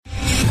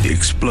the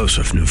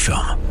explosive new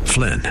film,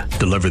 Flynn,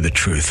 Deliver the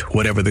Truth,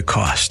 Whatever the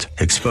Cost,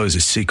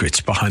 exposes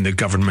secrets behind the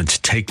government's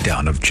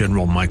takedown of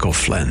General Michael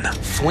Flynn.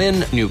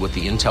 Flynn knew what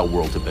the intel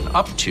world had been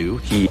up to.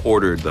 He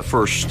ordered the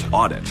first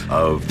audit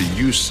of the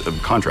use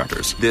of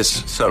contractors.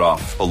 This set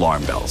off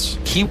alarm bells.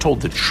 He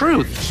told the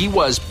truth. He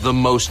was the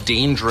most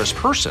dangerous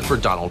person for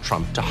Donald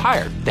Trump to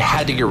hire. They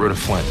had to get rid of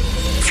Flynn.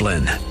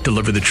 Flynn,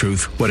 Deliver the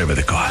Truth, Whatever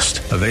the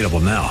Cost. Available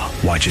now.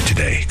 Watch it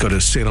today. Go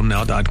to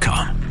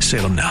salemnow.com.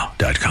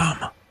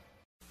 salemnow.com.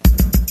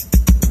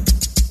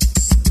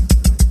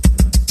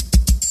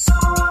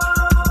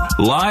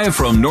 Live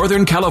from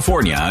Northern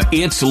California,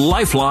 it's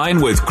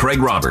Lifeline with Craig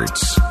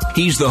Roberts.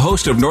 He's the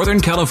host of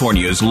Northern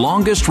California's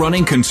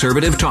longest-running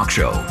conservative talk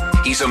show.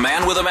 He's a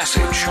man with a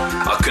message,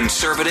 a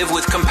conservative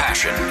with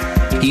compassion.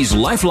 He's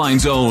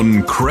Lifeline's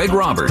own Craig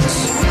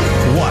Roberts.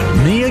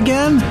 What, me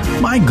again?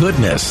 My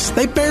goodness,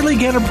 they barely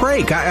get a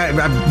break.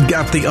 I've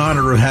got the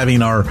honor of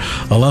having our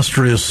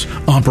illustrious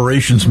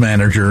operations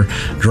manager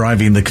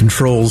driving the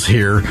controls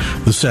here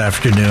this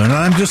afternoon. And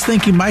I'm just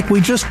thinking, Mike,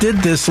 we just did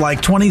this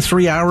like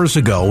 23 hours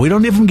ago. We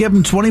don't even give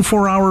them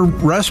 24-hour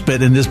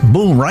respite and just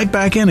boom, right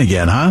back in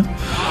again, huh?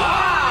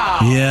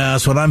 Yeah,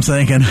 that's what I'm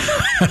thinking.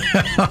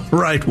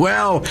 Right.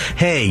 Well,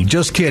 hey,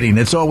 just kidding.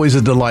 It's always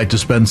a delight to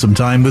spend some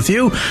time with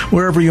you,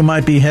 wherever you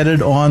might be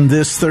headed on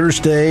this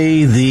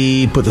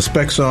Thursday, put the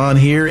specs on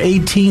here,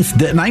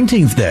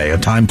 19th day.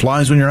 Time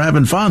flies when you're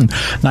having fun.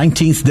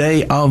 19th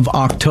day of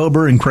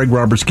October, and Craig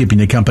Roberts keeping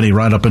you company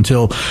right up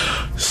until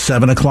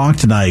 7 o'clock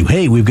tonight.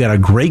 Hey, we've got a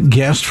great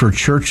guest for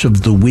Church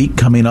of the Week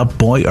coming up.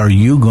 Boy, are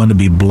you going to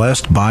be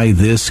blessed by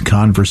this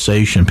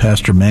conversation.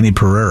 Pastor Manny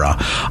Pereira.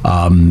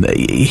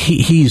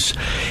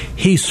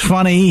 He's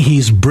funny,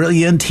 he's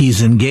brilliant,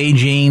 he's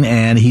engaging,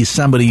 and he's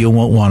somebody you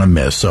won't want to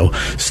miss. So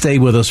stay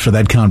with us for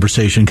that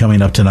conversation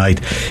coming up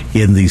tonight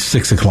in the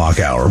 6 o'clock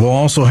hour. We'll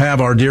also have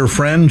our dear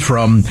friend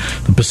from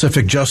the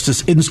Pacific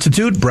Justice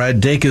Institute,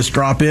 Brad Dacus,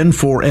 drop in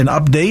for an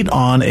update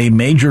on a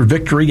major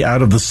victory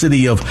out of the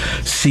city of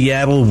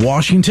Seattle,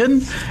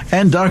 Washington.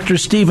 And Dr.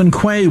 Stephen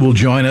Quay will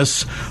join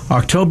us.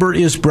 October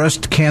is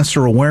Breast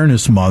Cancer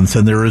Awareness Month,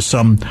 and there is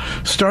some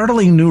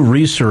startling new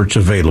research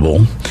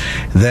available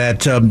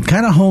that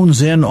kind of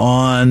hones in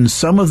on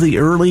some of the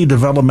early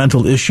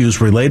developmental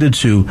issues related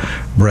to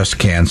breast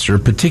cancer,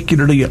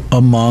 particularly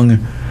among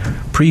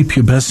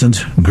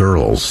prepubescent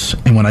girls.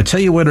 And when I tell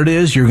you what it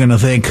is, you're going to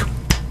think,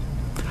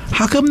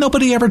 how come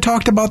nobody ever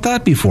talked about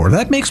that before?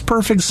 That makes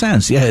perfect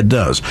sense. Yeah, it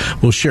does.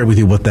 We'll share with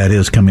you what that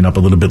is coming up a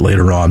little bit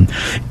later on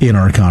in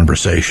our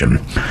conversation.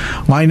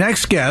 My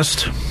next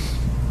guest,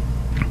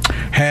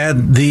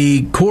 had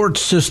the court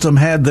system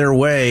had their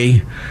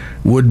way,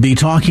 would be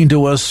talking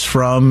to us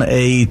from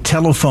a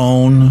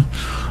telephone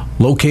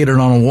located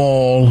on a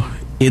wall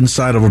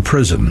inside of a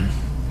prison.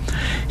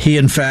 He,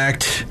 in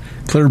fact,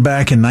 cleared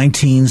back in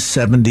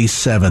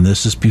 1977.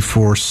 This is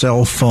before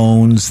cell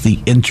phones,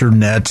 the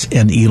internet,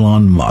 and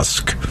Elon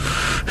Musk.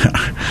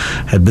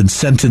 Had been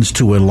sentenced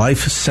to a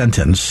life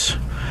sentence,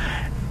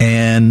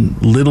 and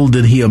little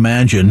did he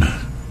imagine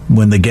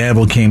when the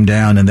gavel came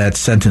down and that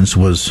sentence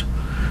was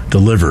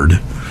delivered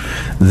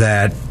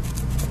that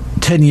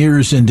 10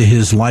 years into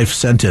his life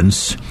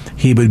sentence,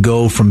 he would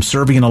go from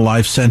serving a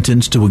life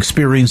sentence to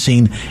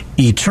experiencing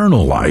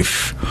eternal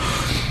life.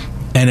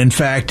 And in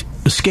fact,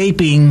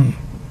 escaping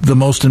the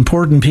most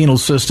important penal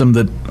system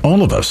that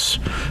all of us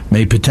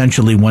may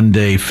potentially one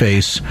day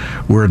face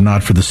were it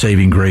not for the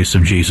saving grace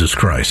of Jesus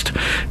Christ.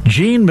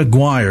 Gene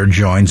McGuire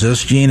joins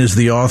us. Gene is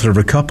the author of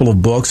a couple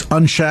of books,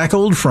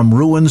 Unshackled, From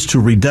Ruins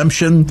to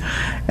Redemption,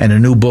 and a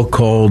new book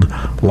called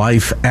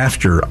Life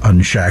After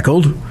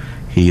Unshackled.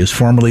 He is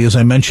formerly, as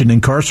I mentioned,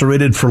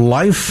 incarcerated for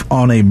life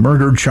on a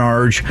murder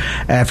charge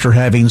after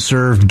having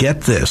served,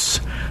 get this,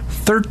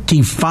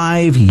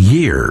 35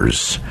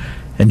 years.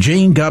 And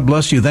Gene, God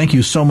bless you. Thank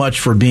you so much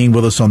for being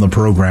with us on the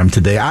program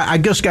today. I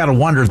just got to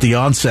wonder at the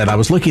onset, I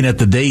was looking at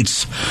the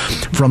dates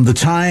from the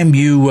time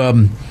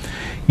you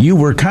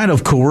were kind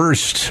of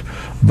coerced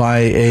by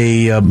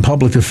a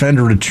public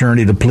defender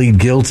attorney to plead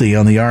guilty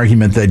on the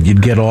argument that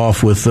you'd get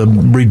off with a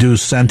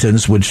reduced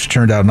sentence, which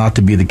turned out not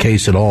to be the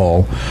case at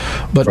all.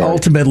 But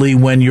ultimately,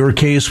 when your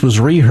case was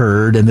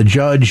reheard and the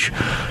judge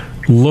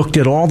looked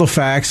at all the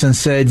facts and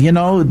said, you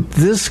know,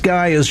 this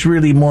guy is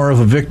really more of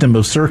a victim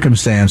of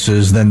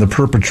circumstances than the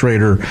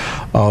perpetrator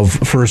of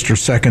first or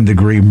second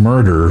degree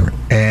murder.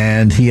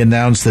 And he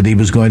announced that he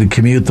was going to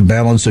commute the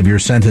balance of your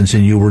sentence,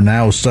 and you were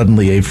now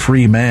suddenly a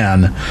free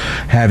man,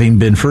 having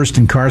been first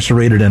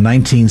incarcerated in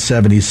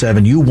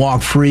 1977. You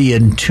walked free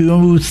in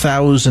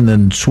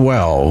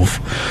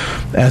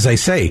 2012. As I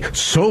say,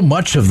 so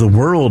much of the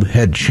world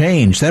had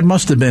changed. That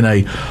must have been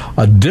a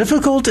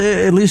difficult,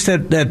 at least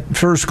at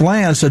first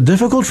glance, a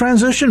difficult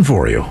transition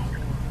for you.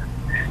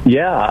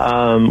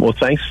 Yeah. Well,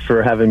 thanks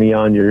for having me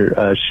on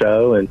your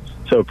show, and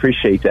so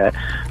appreciate that.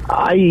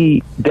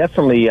 I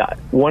definitely,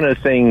 one of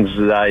the things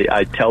that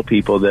I tell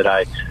people that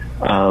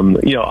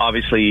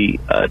obviously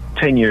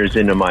 10 years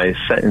into my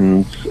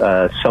sentence,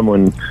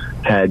 someone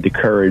had the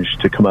courage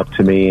to come up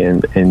to me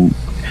and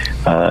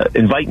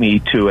invite me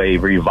to a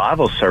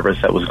revival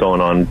service that was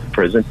going on in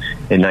prison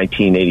in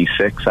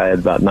 1986. I had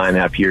about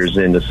 9.5 years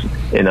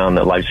in on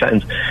the life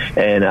sentence,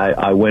 and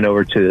I went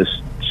over to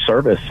this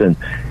service and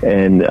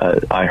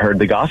I heard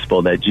the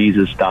gospel that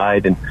Jesus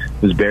died and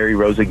was buried,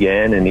 rose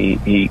again, and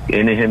he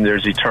in him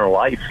there's eternal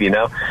life,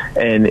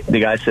 and the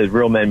guy says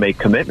real men make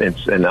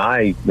commitments, and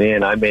I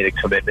made a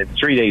commitment.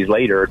 3 days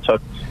later, it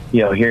took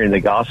hearing the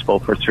gospel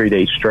for 3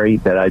 days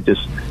straight that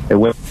it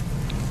went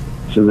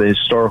to the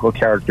historical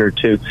character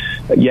too.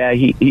 Yeah,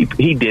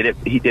 he did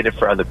it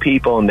for other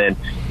people, and then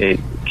it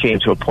came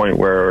to a point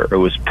where it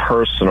was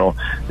personal,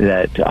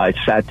 that I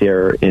sat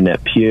there in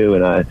that pew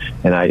and I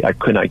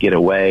could not get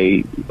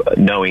away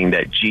knowing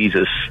that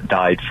Jesus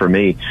died for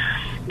me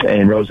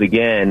and rose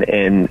again,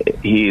 and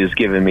he has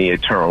given me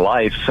eternal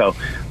life. So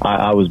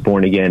I was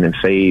born again and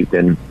saved,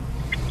 and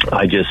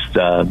I just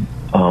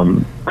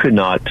could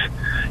not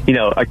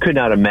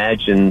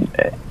imagine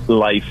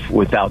life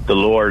without the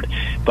Lord.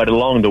 But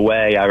along the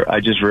way,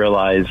 I just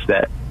realized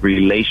that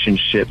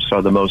relationships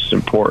are the most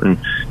important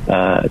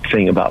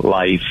thing about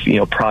life.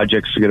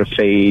 Projects are going to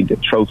fade,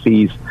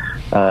 trophies,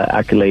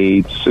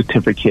 accolades,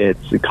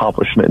 certificates,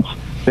 accomplishments,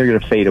 they're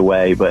going to fade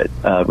away, but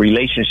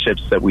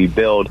relationships that we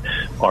build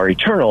are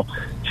eternal.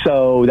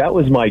 So that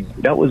was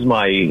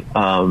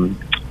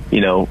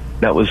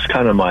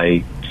kind of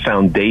my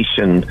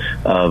foundation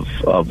of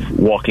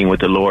walking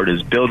with the Lord,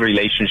 is build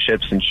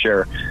relationships and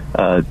share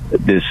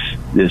this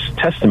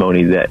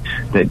testimony that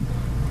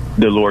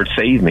the Lord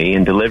saved me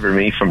and delivered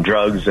me from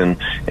drugs and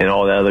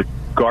all that other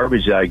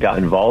garbage that I got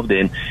involved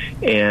in.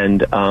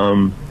 And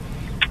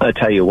I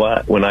tell you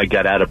what, when I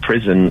got out of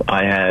prison,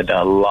 I had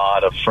a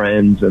lot of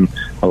friends and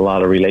a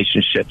lot of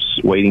relationships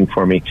waiting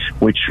for me,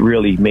 which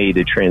really made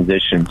the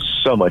transition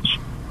so much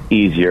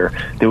easier.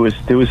 There was,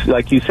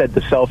 like you said, the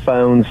cell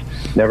phones.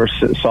 Never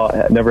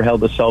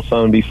held a cell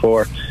phone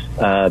before.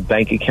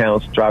 Bank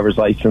accounts, driver's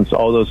license,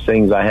 all those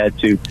things. I had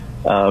to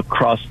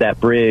cross that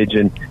bridge,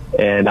 and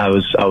I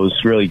was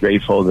really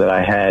grateful that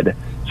I had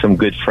some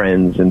good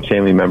friends and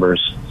family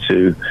members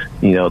to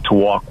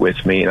walk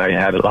with me, and I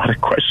had a lot of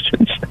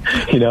questions.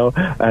 I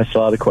asked a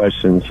lot of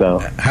questions. So,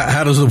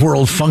 how does the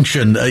world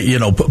function?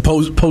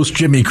 Post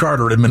Jimmy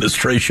Carter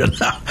administration.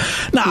 Now,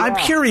 I'm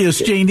curious,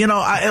 Gene.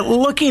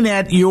 Looking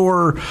at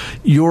your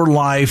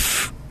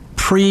life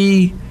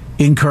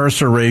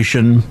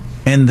pre-incarceration,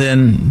 and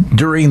then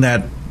during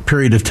that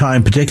period of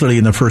time, particularly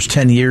in the first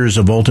 10 years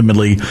of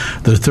ultimately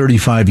the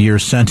 35-year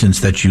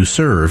sentence that you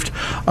served,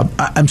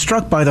 I'm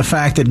struck by the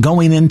fact that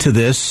going into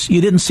this,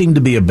 you didn't seem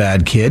to be a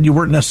bad kid. You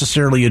weren't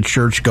necessarily a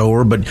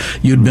churchgoer, but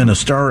you'd been a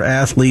star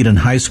athlete in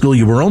high school.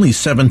 You were only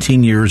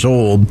 17 years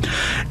old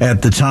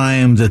at the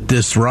time that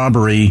this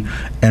robbery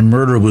and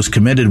murder was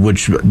committed,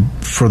 which,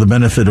 for the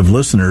benefit of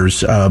listeners,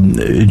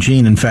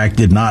 Gene, in fact,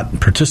 did not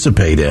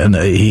participate in.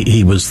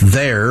 He was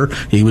there.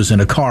 He was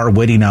in a car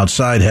waiting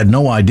outside, had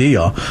no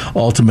idea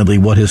ultimately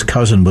what his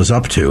cousin was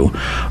up to.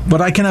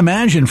 But I can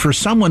imagine for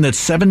someone that's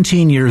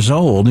 17 years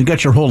old, you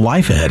got your whole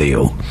life ahead of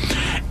you,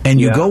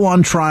 and you go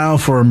on trial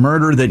for a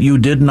murder that you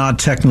did not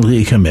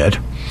technically commit,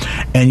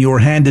 and you were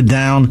handed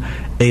down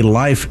a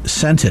life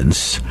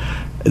sentence.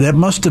 That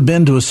must have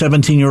been, to a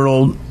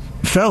 17-year-old,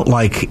 felt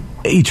like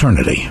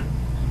eternity.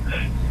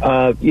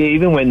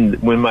 Even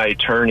when my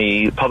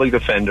attorney, public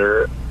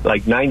defender,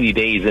 like 90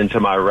 days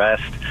into my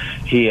arrest,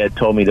 he had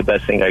told me the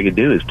best thing I could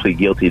do is plead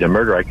guilty to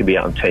murder. I could be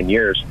out in 10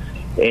 years.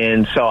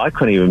 And so I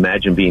couldn't even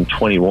imagine being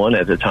 21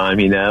 at the time,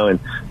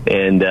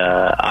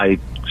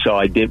 So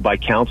I did, by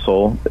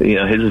counsel,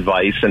 his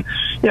advice, and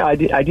I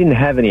didn't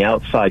have any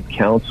outside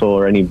counsel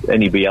or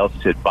anybody else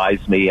to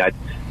advise me. I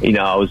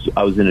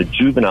was in a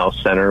juvenile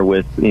center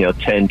with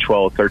 10,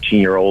 12,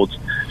 13-year-olds,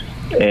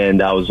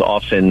 and I was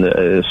often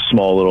a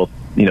small little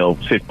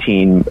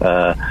 15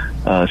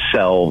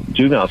 cell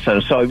juvenile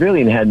center. So I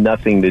really had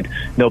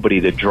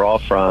nobody to draw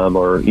from,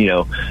 or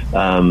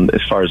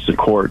as far as the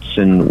courts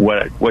and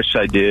what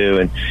should I do,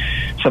 and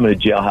some of the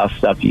jailhouse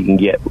stuff you can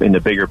get in the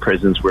bigger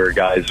prisons where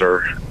guys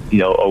are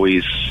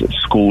always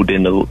schooled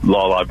in the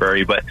law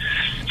library. But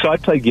so I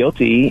pled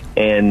guilty,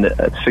 and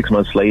 6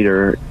 months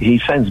later he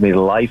sends me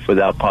to life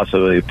without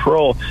possibility of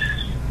parole.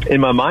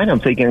 In my mind, I'm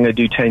thinking I'm going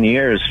to do 10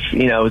 years.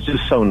 I was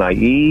just so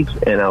naive,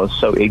 and I was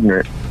so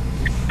ignorant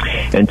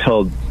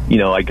until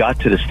I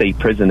got to the state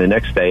prison the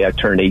next day. I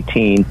turned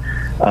 18,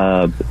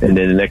 and then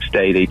the next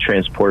day they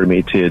transported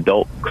me to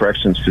adult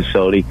corrections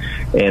facility,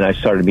 and I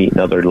started meeting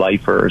other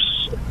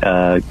lifers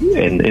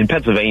in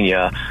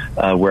Pennsylvania,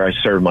 where I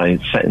served my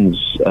sentence.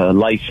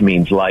 Life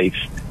means life.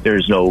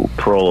 There's no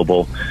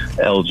parolable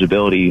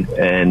eligibility,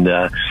 and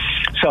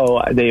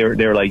so they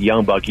were like,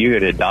 "Young buck, you're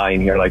going to die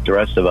in here like the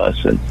rest of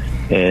us."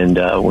 And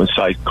once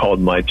I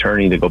called my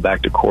attorney to go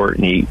back to court,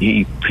 and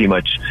he pretty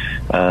much,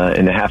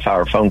 in a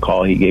half-hour phone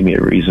call, he gave me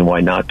a reason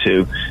why not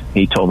to.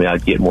 He told me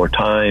I'd get more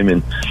time,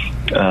 and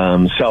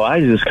So I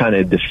just kind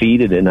of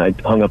defeated, and I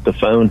hung up the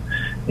phone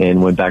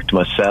and went back to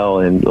my cell.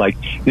 And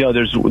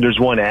there's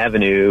one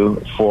avenue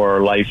for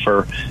a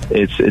lifer.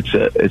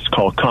 It's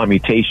called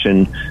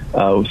commutation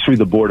through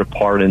the Board of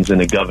Pardons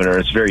and the governor.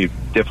 It's very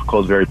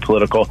difficult, very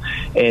political,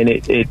 and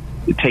it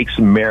takes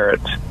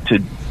merit to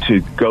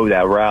go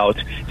that route.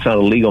 It's not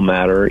a legal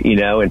matter,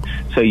 and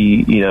so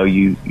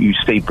you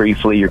state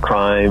briefly your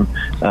crime,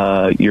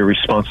 your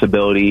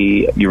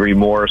responsibility, your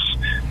remorse,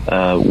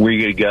 where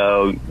you're going to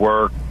go,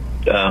 work,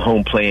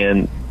 home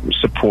plan,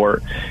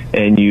 support,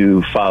 and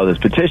you file this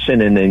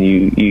petition, and then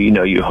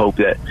you hope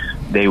that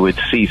they would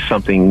see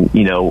something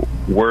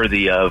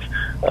worthy of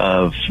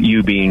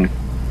you being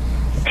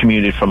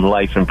commuted from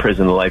life in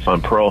prison to life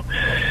on parole.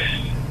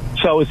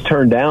 So I was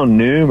turned down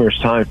numerous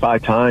times,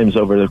 5 times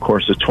over the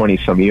course of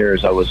 20-some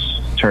years. I was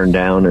turned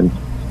down, and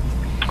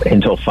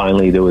until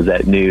finally there was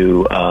that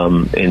new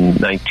in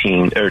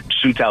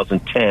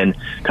 2010,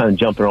 kind of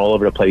jumping all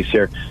over the place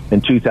here.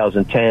 In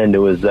 2010,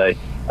 there was a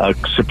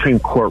Supreme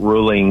Court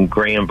ruling,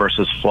 Graham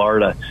versus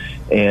Florida,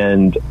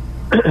 and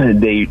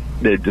the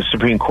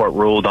Supreme Court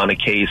ruled on a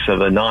case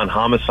of a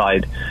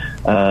non-homicide,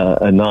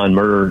 a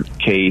non-murder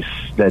case,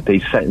 that they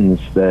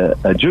sentenced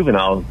a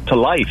juvenile to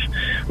life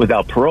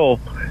without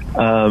parole.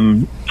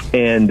 And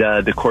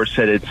the court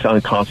said it's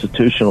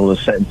unconstitutional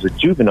to sentence a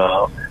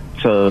juvenile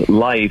to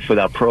life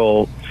without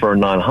parole for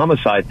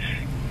non-homicide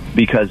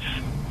because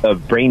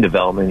of brain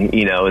development,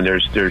 and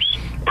there's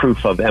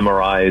proof of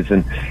MRIs,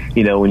 and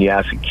when you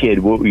ask a kid,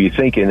 what were you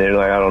thinking, they're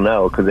like, I don't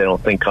know, because they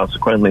don't think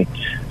consequently.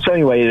 So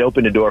anyway, it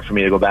opened the door for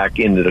me to go back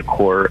into the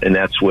court, and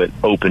that's what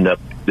opened up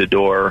the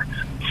door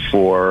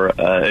for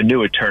a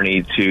new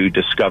attorney to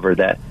discover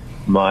that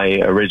my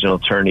original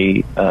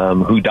attorney,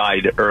 who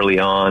died early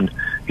on,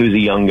 he was a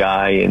young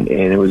guy,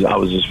 and I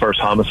was his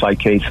first homicide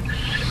case.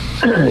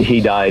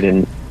 He died,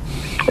 and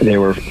they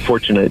were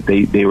fortunate.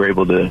 They were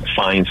able to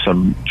find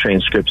some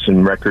transcripts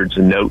and records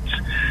and notes,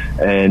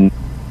 and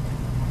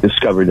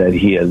discovered that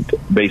he had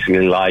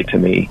basically lied to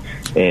me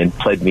and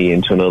pled me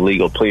into an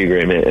illegal plea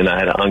agreement, and I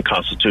had an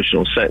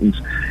unconstitutional sentence.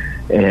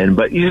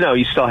 But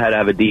you still had to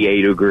have a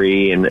DA to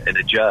agree, and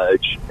a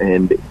judge,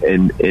 and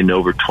in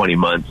over 20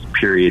 months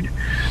period.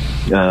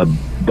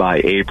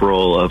 By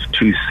April of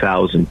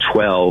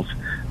 2012,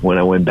 when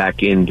I went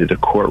back into the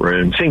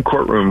courtroom, same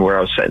courtroom where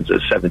I was sentenced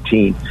at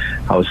 17,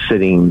 I was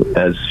sitting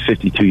as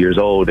 52 years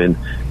old, and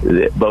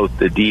both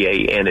the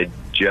DA and a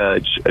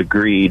judge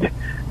agreed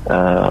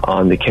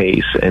on the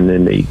case, and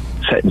then they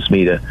sentenced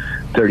me to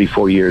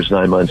 34 years,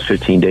 9 months,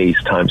 15 days,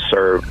 time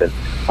served, and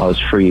I was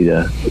free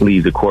to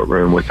leave the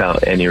courtroom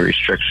without any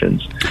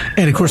restrictions.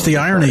 And of course, the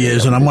irony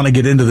is, and I want to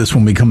get into this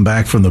when we come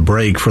back from the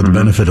break for the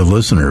benefit of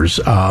listeners,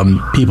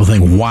 people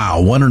think,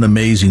 wow, what an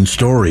amazing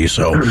story.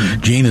 So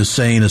Gene is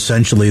saying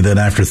essentially that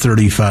after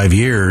 35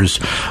 years,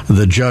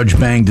 the judge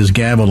banged his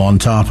gavel on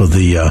top of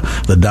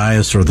the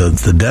dais or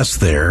the desk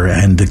there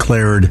and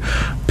declared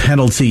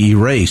penalty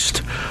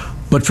erased.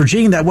 But for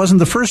Gene, that wasn't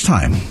the first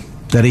time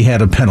that he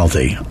had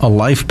a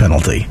life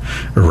penalty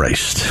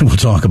erased. We'll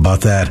talk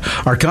about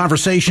that. Our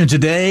conversation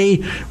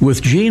today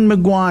with Gene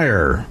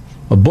McGuire,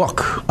 a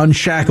book,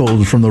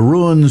 Unshackled from the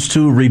Ruins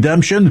to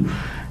Redemption,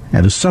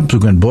 and a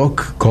subsequent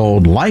book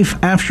called Life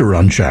After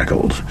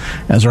Unshackled,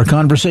 as our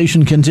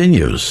conversation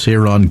continues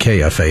here on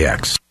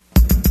KFAX.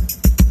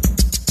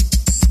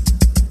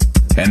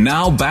 And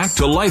now back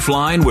to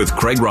Lifeline with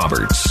Craig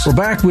Roberts. We're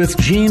back with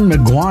Gene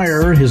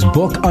McGuire, his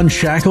book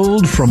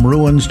Unshackled, From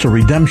Ruins to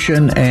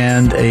Redemption,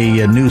 and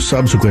a new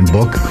subsequent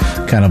book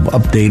kind of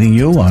updating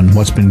you on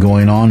what's been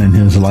going on in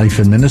his life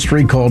and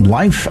ministry called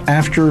Life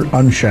After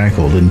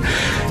Unshackled. And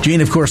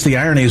Gene, of course, the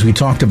irony, as we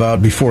talked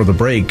about before the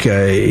break,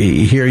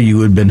 here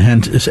you had been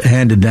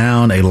handed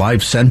down a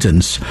life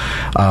sentence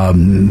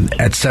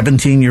at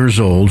 17 years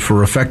old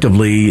for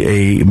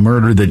effectively a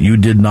murder that you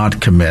did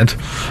not commit.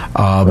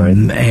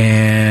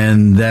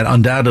 And that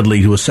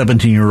undoubtedly to a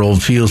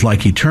 17-year-old feels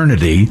like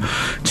eternity.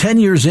 10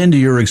 years into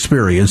your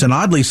experience, and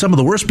oddly, some of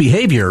the worst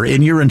behavior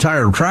in your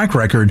entire track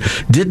record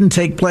didn't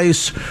take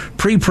place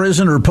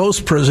pre-prison or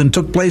post-prison,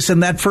 took place in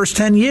that first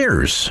 10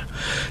 years.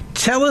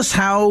 Tell us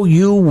how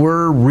you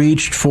were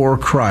reached for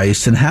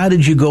Christ, and how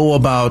did you go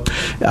about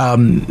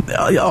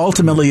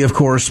ultimately, of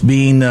course,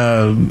 being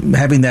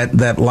having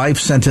that life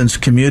sentence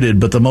commuted,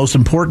 but the most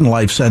important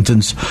life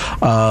sentence,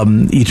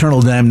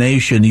 eternal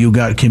damnation, you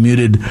got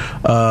commuted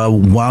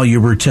while you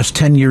were just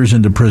 10 years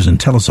into prison.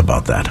 Tell us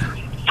about that.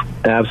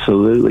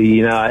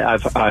 Absolutely.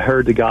 I've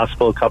heard the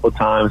gospel a couple of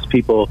times.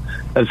 People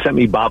have sent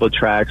me Bible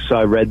tracts, so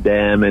I read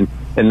them, and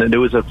there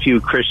was a few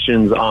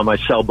Christians on my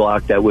cell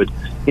block that would,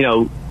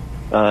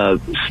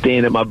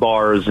 stand at my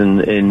bars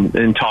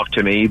and talk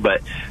to me.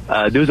 But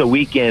there was a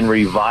weekend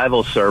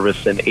revival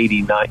service in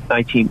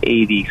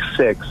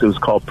 1986. It was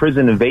called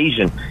Prison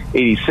Invasion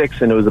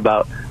 86, and it was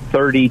about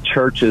 30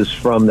 churches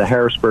from the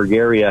Harrisburg,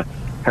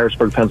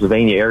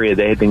 Pennsylvania area.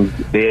 They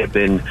had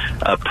been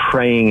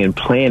praying and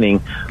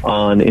planning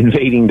on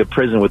invading the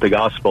prison with the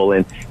gospel,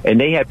 and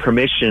they had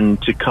permission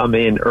to come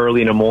in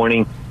early in the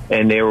morning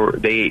and there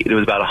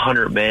was about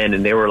 100 men,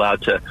 and they were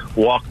allowed to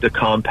walk the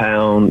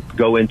compound,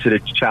 go into the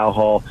chow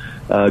hall,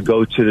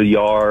 go to the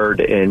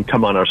yard, and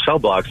come on our cell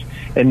blocks,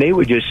 and they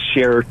would just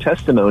share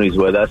testimonies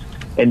with us,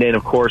 and then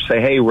of course say,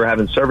 hey, we're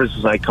having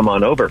services tonight, come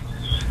on over.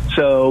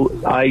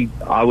 So I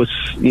was,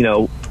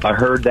 I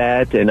heard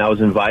that, and I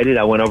was invited.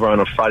 I went over on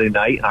a Friday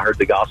night, and I heard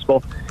the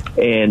gospel,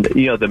 and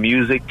the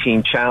music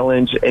teen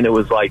challenge, and it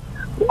was like,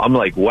 I'm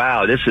like,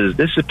 wow, this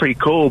is pretty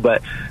cool.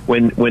 But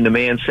when the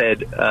man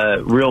said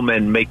real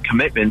men make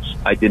commitments,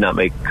 I did not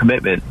make a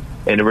commitment,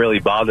 and it really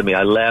bothered me.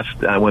 I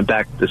left. I went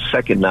back the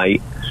second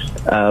night.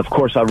 Of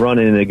course, I run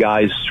into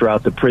guys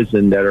throughout the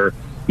prison that are,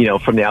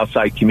 from the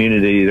outside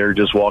community. They're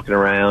just walking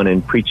around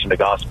and preaching the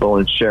gospel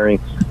and sharing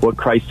what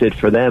Christ did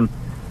for them.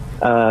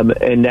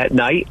 And that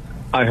night,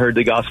 I heard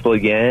the gospel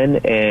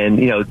again,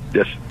 and,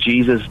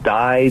 Jesus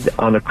died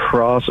on a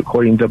cross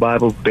according to the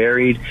Bible,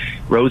 buried,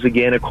 rose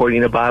again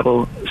according to the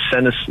Bible,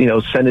 sent us,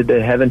 ascended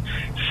to heaven,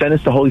 sent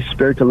us the Holy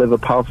Spirit to live a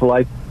powerful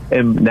life.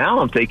 And now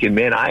I'm thinking,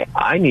 man,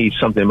 I need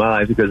something in my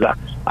life, because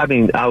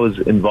I was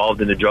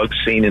involved in the drug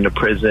scene in the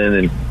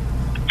prison,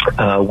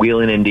 and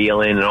wheeling and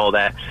dealing and all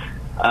that.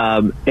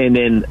 And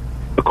then,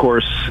 of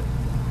course,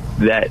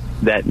 that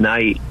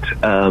night,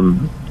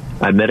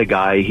 I met a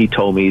guy. He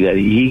told me that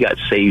he got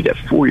saved at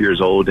 4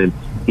 years old, and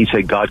he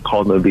said God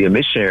called him to be a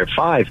missionary at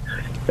 5.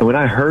 And when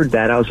I heard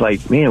that, I was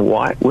like, man,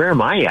 where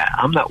am I at?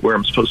 I'm not where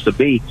I'm supposed to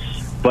be.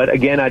 But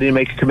again, I didn't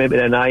make a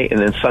commitment at night. And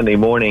then Sunday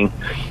morning,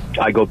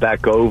 I go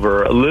back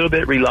over a little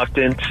bit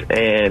reluctant.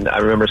 And I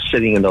remember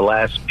sitting in the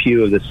last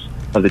pew of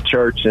the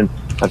church, and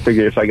I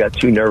figured if I got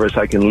too nervous,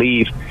 I can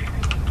leave.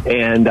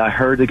 And I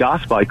heard the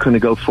gospel. I couldn't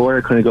go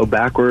forward. I couldn't go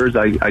backwards.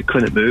 I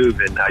couldn't move.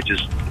 And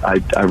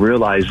I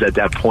realized at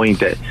that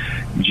point that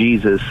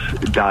Jesus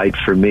died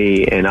for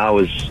me, and I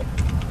was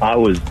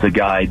the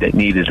guy that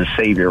needed a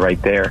Savior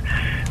right there.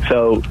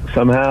 So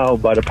somehow,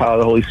 by the power of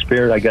the Holy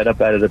Spirit, I got up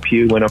out of the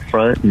pew, went up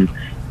front,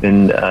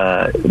 and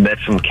met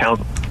some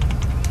counselors.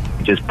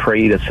 Just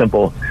prayed a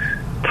simple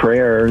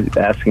prayer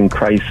asking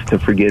Christ to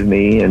forgive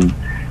me and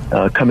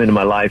come into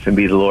my life and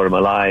be the Lord of my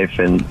life.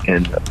 And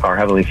our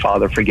Heavenly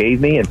Father forgave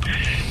me.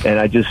 And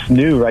I just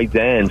knew right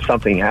then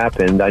something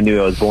happened. I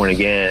knew I was born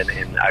again,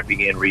 and I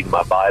began reading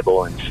my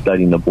Bible and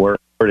studying the Word.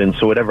 And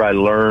so whatever I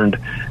learned,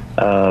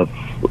 I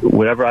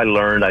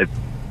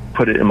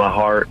put it in my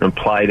heart and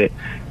applied it,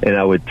 and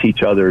I would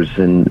teach others,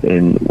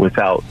 and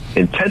without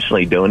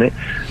intentionally doing it.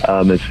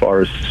 As far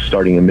as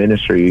starting a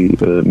ministry,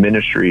 the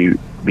ministry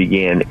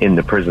began in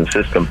the prison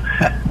system,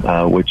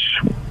 which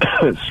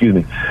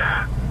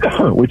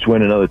which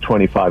went another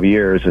 25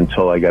 years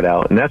until I got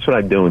out. And that's what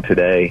I'm doing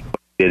today.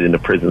 In the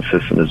prison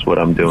system is what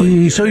I'm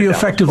doing. So you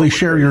effectively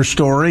share your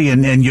story,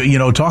 and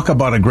you talk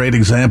about a great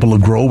example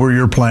of grow where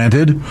you're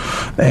planted,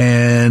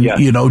 and yes.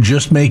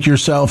 Just make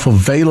yourself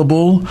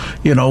available.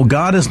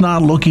 God is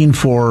not looking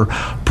for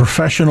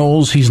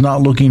professionals. He's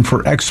not looking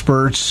for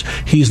experts.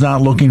 He's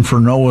not looking for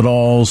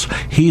know-it-alls.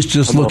 He's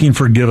just looking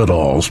for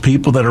give-it-alls,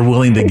 people that are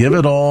willing to give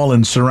it all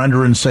and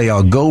surrender and say,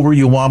 I'll go where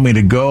you want me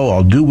to go.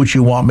 I'll do what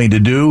you want me to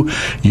do.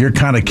 You're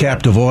kind of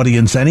captive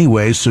audience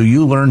anyway, so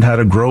you learned how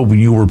to grow when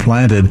you were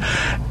planted.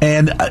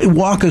 And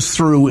walk us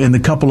through, in the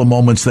couple of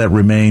moments that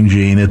remain,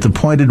 Gene, at the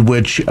point at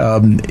which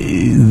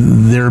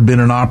there had been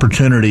an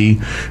opportunity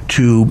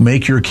to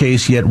make your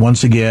case yet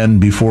once again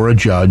before a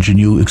judge, and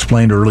you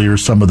explained earlier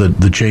some of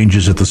the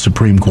changes at the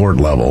Supreme Court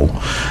level.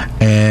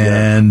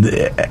 And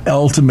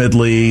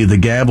ultimately, the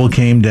gavel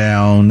came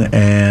down,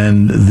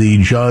 and the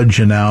judge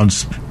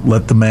announced,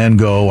 let the man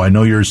go. I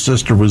know your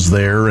sister was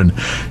there, and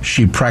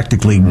she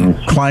practically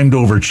climbed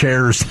over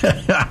chairs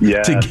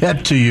to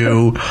get to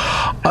you.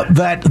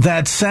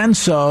 That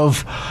sense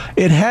of,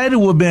 it had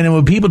to have been, and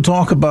when people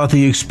talk about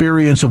the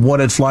experience of what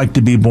it's like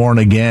to be born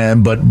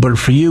again, but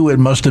for you it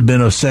must have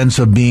been a sense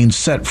of being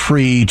set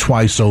free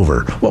twice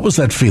over. What was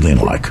that feeling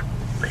like?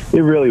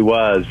 It really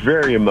was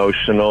very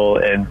emotional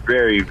and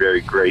very,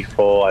 very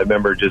grateful. I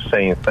remember just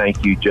saying,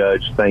 thank you,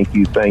 Judge, thank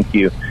you,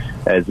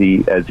 as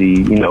he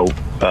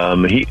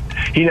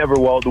he never,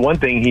 well, the one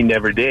thing he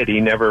never did,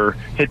 he never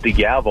hit the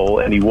gavel,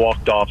 and he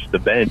walked off the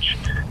bench,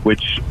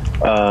 which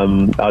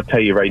I'll tell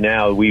you right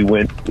now, we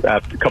went,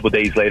 after a couple of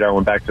days later, I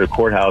went back to the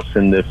courthouse,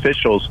 and the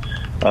officials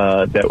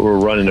that were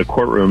running the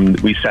courtroom,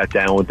 we sat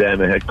down with them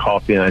and had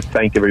coffee, and I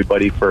thanked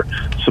everybody for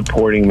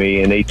supporting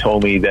me, and they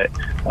told me that,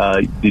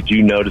 did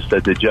you notice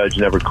that the judge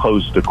never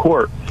closed the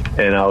court?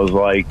 And I was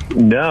like,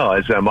 no.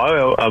 I said, am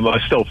I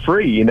still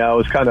free? It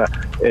was kind of,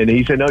 and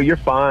he said, no, you're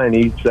fine.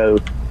 He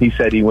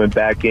said he went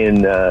back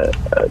in,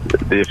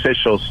 the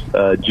officials,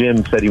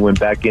 Jim said he went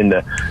back in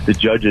the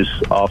judge's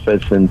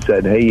office and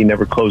said, hey, you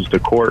never closed the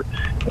court.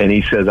 And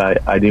he says,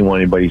 I didn't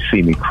want anybody to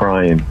see me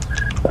crying.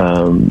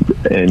 And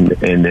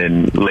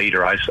then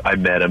later I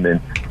met him,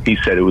 and he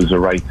said it was the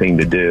right thing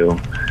to do.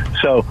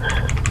 So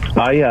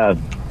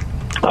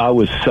I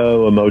was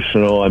so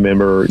emotional. I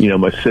remember,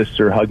 my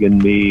sister hugging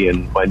me,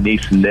 and my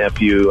niece and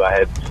nephew. I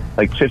had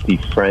like 50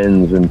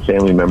 friends and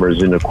family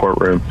members in the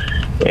courtroom.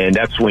 And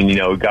that's when,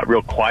 it got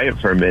real quiet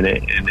for a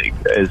minute. And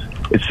as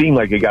it seemed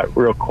like it got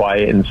real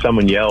quiet, and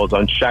someone yells,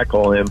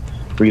 "Unshackle him,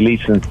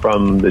 release him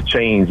from the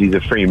chains. He's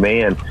a free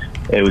man."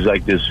 And it was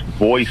like this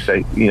voice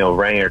that,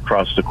 rang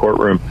across the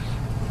courtroom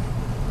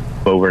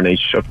over, and they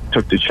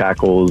took the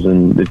shackles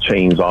and the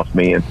chains off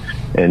me,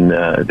 and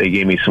they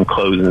gave me some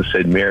clothes and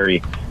said,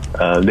 "Mary,"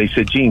 they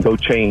said, "Gene, go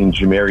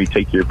change. Mary,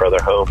 take your brother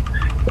home."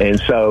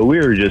 And so we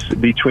were just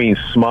between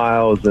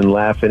smiles and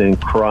laughing and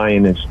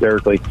crying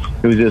hysterically.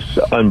 It was just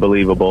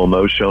unbelievable,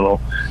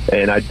 emotional.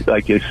 And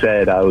like I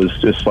said, I was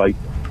just like,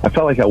 I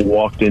felt like I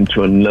walked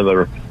into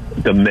another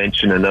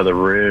dimension, another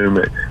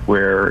room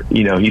where,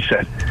 he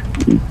said,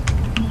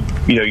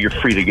 "You're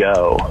free to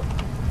go.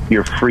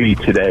 You're free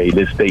today.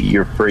 This day,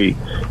 you're free."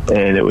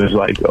 And it was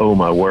like, oh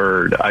my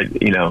word!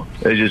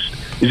 It's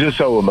just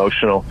so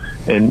emotional,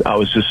 and I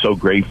was just so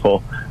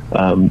grateful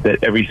that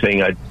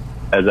everything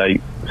as I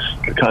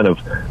kind of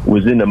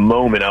was in the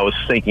moment, I was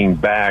thinking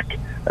back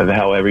of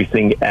how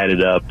everything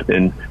added up,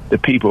 and the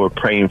people were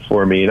praying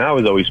for me, and I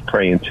was always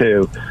praying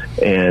too,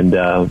 and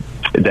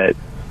that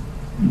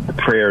the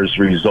prayers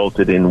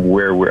resulted in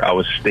where I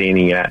was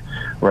standing at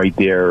right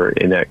there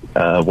in that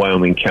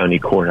Wyoming County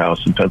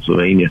Courthouse in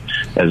Pennsylvania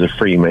as a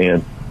free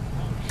man.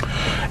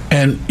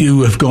 And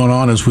you have gone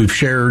on, as we've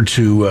shared,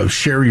 to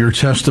share your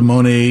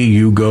testimony.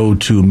 You go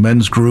to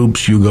men's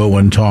groups. You go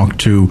and talk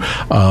to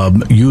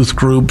youth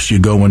groups. You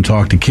go and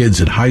talk to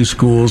kids at high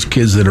schools,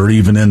 kids that are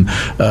even in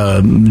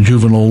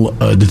juvenile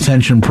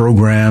detention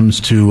programs,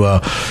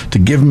 to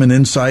give them an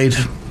insight,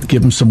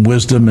 give them some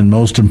wisdom, and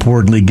most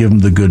importantly, give them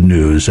the good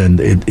news. And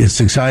it's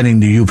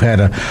exciting that you've had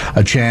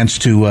a chance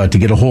to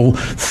get a whole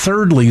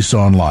third lease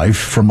on life,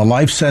 from a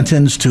life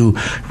sentence to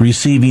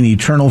receiving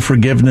eternal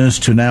forgiveness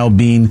to now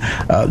being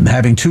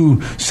having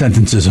two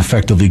sentences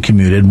effectively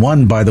commuted.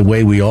 One, by the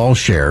way, we all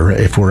share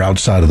if we're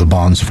outside of the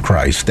bonds of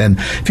Christ. And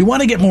if you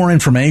want to get more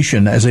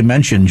information, as I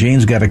mentioned,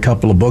 Gene's got a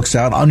couple of books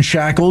out: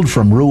 Unshackled,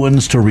 From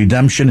Ruins to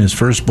Redemption, his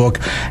first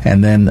book,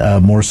 and then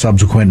more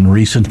subsequent and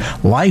recent,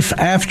 Life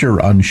After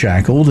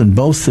Unshackled, and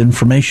both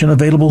information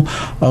available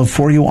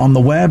for you on the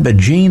web at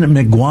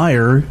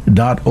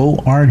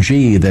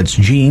GeneMcGuire.org. That's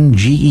Gene,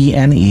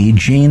 Gene,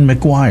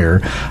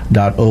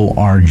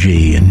 GeneMcGuire.org.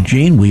 And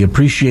Gene, we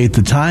appreciate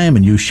the time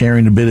and you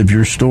sharing a bit of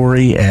your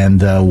story,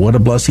 and what a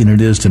blessing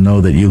it is to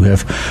know that you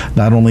have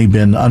not only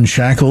been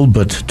unshackled,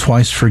 but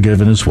twice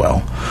forgiven as well.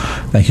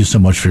 Thank you so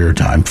much for your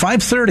time.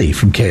 5:30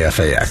 from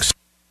KFAX.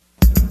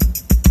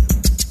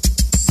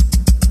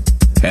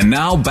 And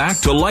now back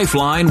to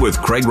Lifeline with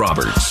Craig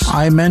Roberts.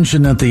 I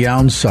mentioned at the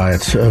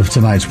outset of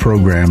tonight's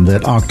program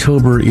that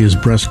October is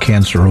Breast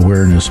Cancer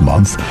Awareness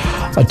Month,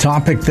 a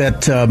topic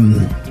that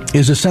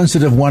is a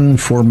sensitive one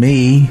for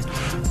me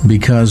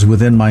because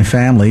within my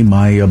family,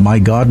 my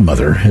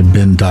godmother had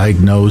been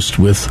diagnosed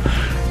with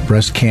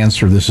breast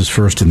cancer. This is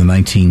first in the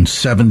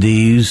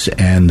 1970s,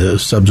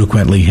 and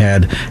subsequently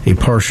had a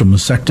partial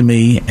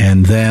mastectomy,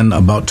 and then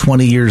about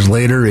 20 years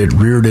later it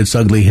reared its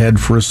ugly head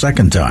for a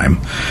second time,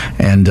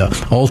 and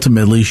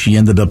ultimately she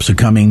ended up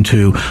succumbing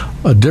to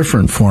a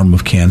different form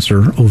of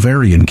cancer,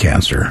 ovarian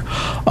cancer.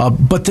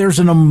 But there's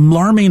an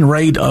alarming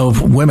rate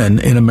of women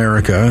in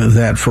America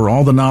that, for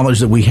all the knowledge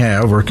that we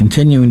have, are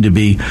continuing to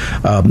be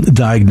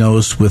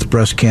diagnosed with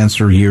breast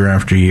cancer year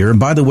after year. And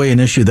by the way, an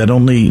issue that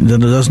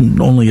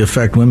doesn't only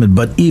affect women,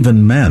 but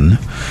even men.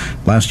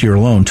 Last year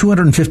alone,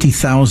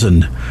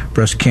 250,000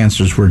 breast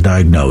cancers were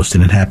diagnosed,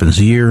 and it happens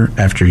year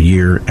after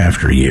year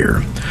after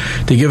year.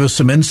 To give us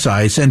some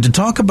insights and to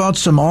talk about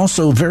some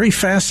also very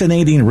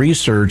fascinating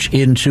research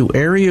into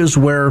areas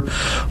where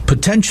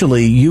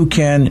potentially you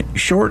can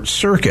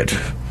short-circuit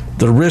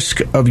the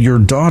risk of your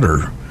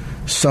daughter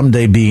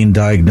someday being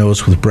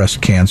diagnosed with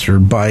breast cancer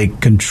by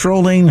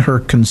controlling her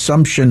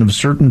consumption of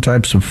certain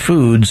types of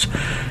foods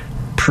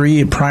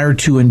prior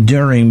to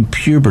enduring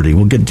puberty.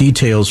 We'll get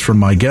details from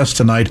my guest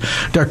tonight,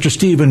 Dr.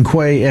 Stephen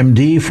Quay,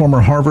 M.D.,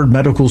 former Harvard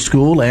Medical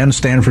School and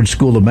Stanford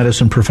School of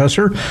Medicine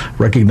professor,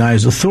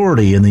 recognized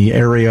authority in the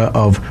area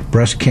of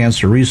breast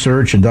cancer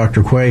research. And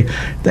Dr. Quay,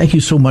 thank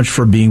you so much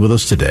for being with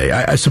us today.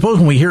 I suppose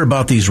when we hear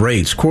about these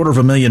rates,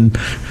 250,000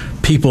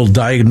 people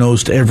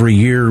diagnosed every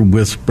year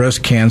with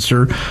breast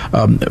cancer,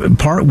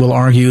 part will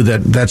argue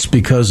that that's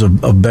because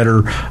of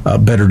better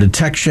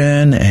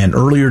detection and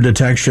earlier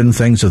detection,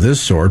 things of this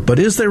sort. But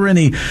is there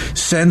any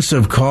sense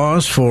of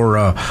cause for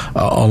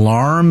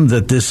alarm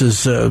that this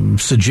is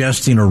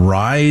suggesting a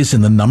rise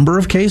in the number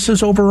of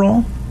cases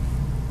overall?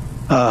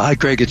 Hi,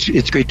 Craig.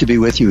 It's great to be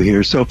with you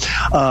here. So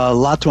a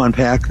lot to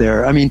unpack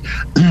there. I mean,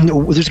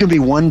 there's going to be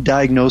one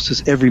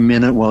diagnosis every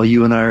minute while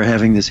you and I are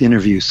having this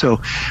interview. So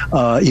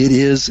it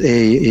is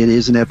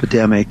an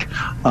epidemic.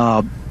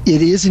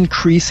 It is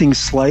increasing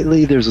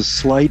slightly. There's a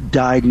slight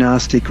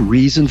diagnostic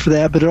reason for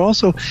that, but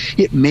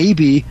it may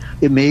be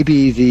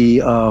the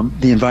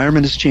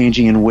environment is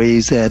changing in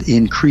ways that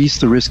increase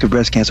the risk of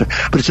breast cancer.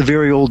 But it's a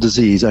very old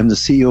disease. I'm the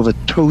CEO of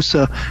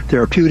Atossa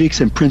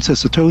Therapeutics, and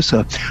Princess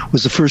Atossa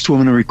was the first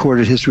woman in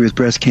recorded history with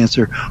breast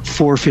cancer,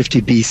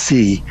 450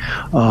 BC.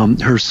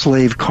 Her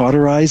slave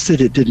cauterized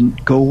it. It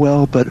didn't go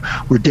well, but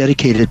we're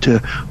dedicated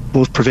to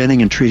both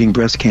preventing and treating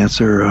breast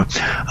cancer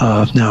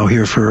now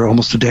here for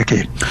almost a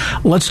decade.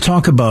 Let's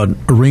talk about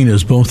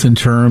arenas, both in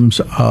terms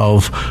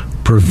of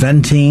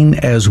preventing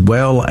as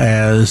well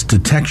as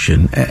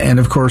detection. And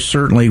of course,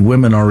 certainly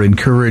women are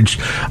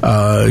encouraged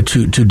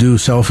to do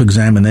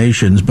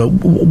self-examinations. But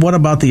what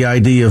about the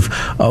idea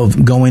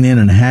of going in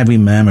and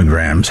having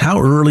mammograms?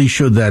 How early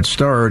should that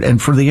start?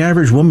 And for the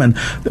average woman,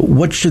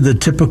 what should the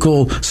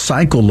typical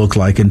cycle look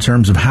like in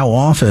terms of how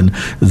often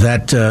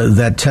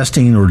that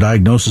testing or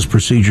diagnosis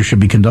procedure should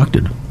be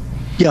conducted?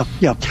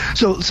 Yeah.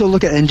 So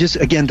look at, and just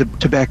again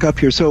to back up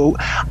here. So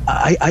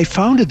I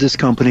founded this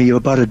company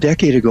about a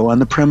decade ago on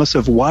the premise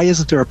of why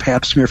isn't there a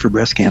Pap smear for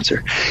breast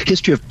cancer?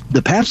 History of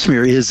the Pap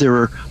smear is there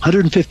were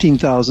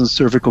 115,000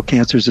 cervical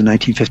cancers in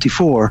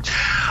 1954.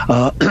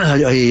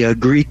 A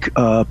Greek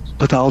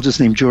pathologist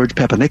named George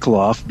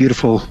Papanikolaou,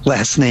 beautiful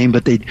last name,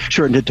 but they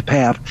shortened it to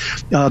Pap,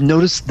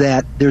 noticed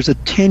that there's a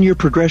 10-year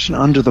progression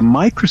under the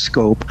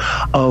microscope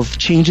of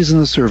changes in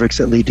the cervix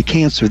that lead to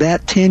cancer.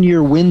 That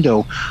 10-year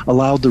window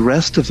allowed the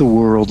rest of the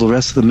world, the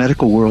rest of the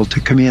medical world,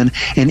 to come in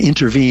and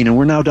intervene, and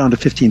we're now down to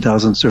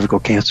 15,000 cervical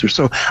cancers.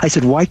 So I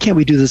said, why can't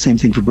we do the same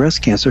thing for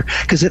breast cancer?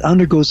 Because it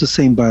undergoes the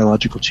same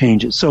biological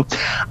changes. So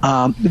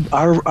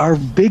our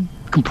big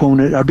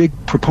component, our big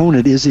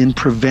proponent is in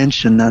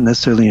prevention, not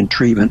necessarily in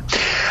treatment.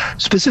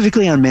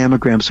 Specifically on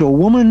mammograms. So a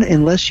woman,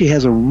 unless she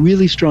has a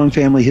really strong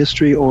family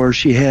history or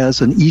she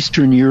has an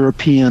Eastern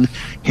European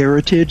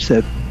heritage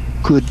that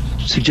could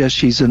suggest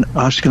she's an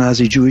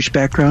Ashkenazi Jewish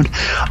background,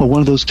 or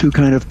one of those two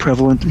kind of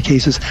prevalent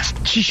cases,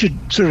 she should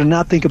sort of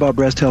not think about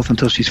breast health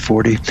until she's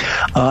 40,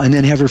 and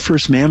then have her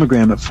first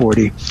mammogram at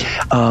 40,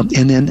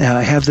 and then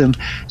have them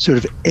sort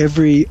of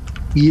every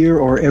year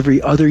or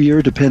every other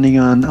year, depending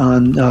on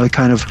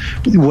kind of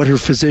what her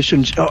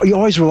physician. You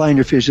always rely on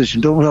your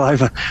physician. Don't rely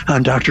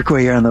on Dr.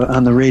 Cuellar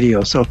on the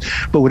radio. So,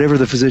 but whatever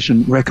the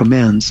physician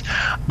recommends.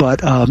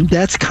 But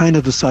that's kind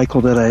of the cycle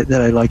that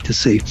I like to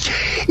see.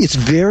 It's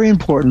very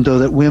important, though,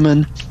 that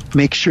women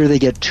make sure they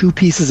get two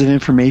pieces of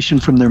information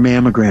from their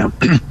mammogram.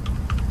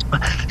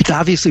 It's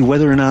obviously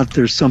whether or not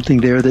there's something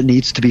there that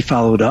needs to be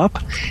followed up.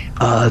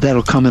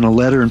 That'll come in a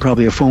letter and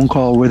probably a phone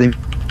call where they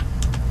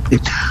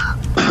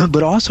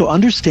but also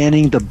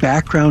understanding the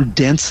background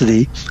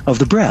density of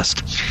the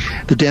breast.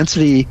 The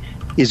density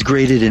is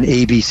graded in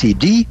A, B, C,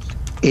 D.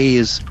 A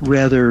is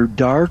rather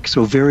dark,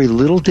 so very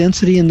little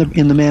density in the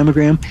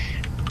mammogram.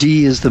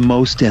 D is the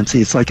most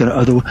density. It's like the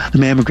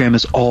mammogram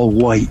is all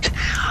white.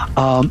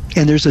 And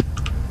there's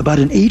about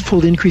an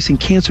 8-fold increase in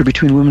cancer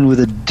between women with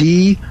a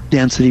D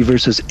density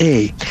versus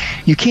A.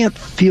 You can't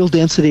feel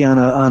density on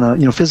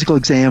a physical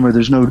exam, or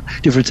there's no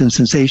difference in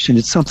sensation.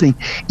 It's something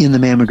in the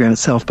mammogram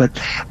itself.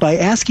 But by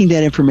asking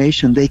that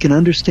information, they can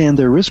understand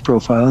their risk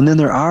profile. And then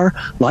there are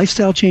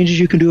lifestyle changes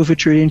you can do if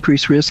it's at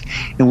increased risk.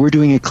 And we're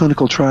doing a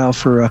clinical trial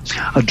for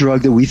a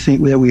drug that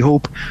we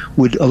hope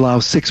would allow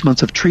 6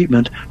 months of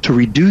treatment to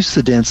reduce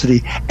the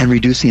density and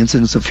reduce the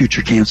incidence of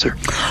future cancer.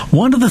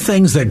 One of the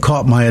things that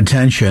caught my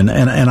attention,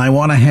 and I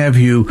want to have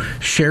you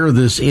share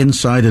this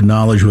insight and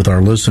knowledge with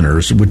our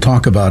listeners. We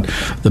talk about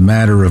the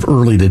matter of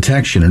early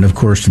detection, and of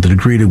course to the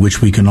degree to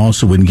which we can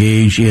also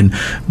engage in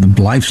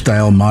the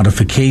lifestyle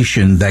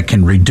modification that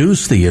can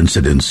reduce the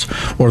incidence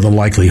or the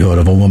likelihood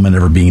of a woman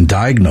ever being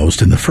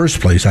diagnosed in the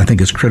first place, I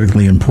think is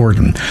critically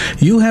important.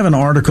 You have an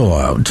article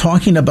out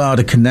talking about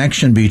a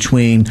connection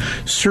between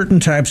certain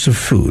types of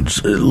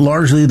foods,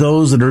 largely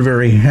those that are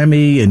very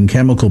heavy in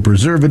chemical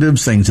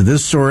preservatives, things of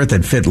this sort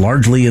that fit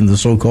largely in the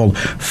so-called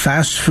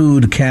fast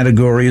food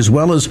category, as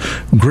well as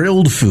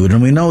grilled food.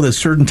 And we know that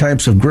certain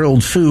types of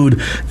grilled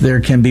food, there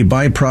can be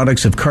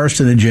byproducts of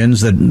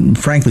carcinogens that,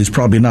 frankly, is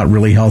probably not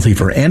really healthy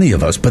for any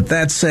of us. But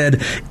that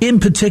said, in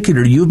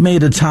particular, you've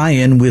made a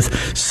tie-in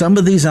with some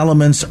of these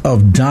elements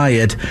of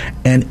diet,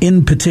 and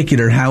in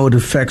particular, how it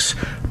affects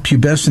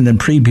pubescent and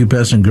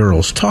prepubescent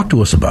girls. Talk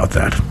to us about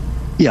that.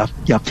 Yeah.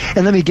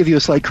 And let me give you a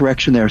slight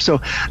correction there. So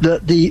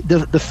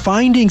the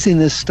findings in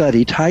this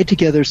study tied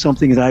together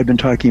something that I've been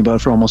talking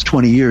about for almost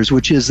 20 years,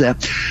 which is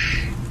that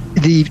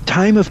the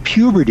time of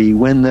puberty,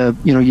 when the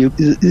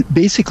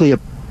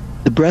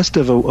breast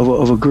of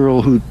a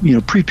girl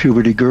who,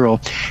 pre-puberty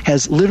girl,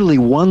 has literally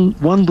one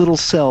little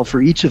cell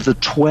for each of the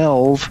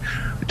 12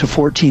 to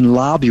 14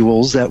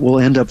 lobules that will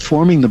end up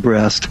forming the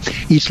breast.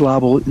 Each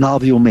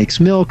lobule makes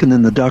milk, and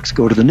then the ducts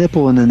go to the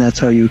nipple, and then that's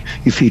how you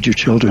feed your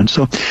children.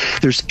 So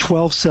there's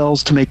 12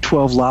 cells to make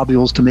 12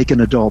 lobules to make an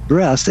adult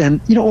breast.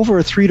 And, over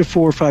a 3 to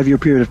 4 or 5 year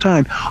period of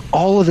time,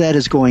 all of that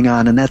is going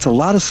on, and that's a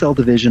lot of cell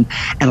division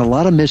and a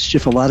lot of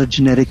mischief, a lot of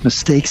genetic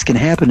mistakes can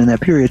happen in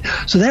that period.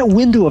 So that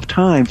window of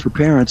time for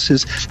parents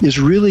is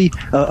really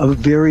a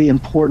very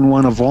important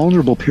one, a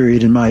vulnerable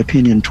period, in my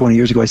opinion, 20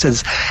 years ago. I said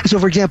this. So,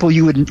 for example,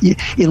 you would,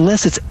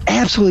 unless it's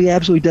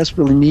absolutely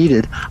desperately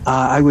needed,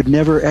 I would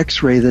never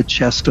X-ray the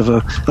chest of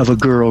a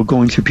girl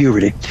going through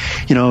puberty.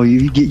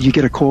 You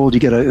get a cold,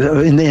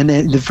 and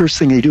the first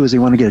thing they do is they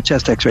want to get a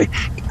chest X-ray.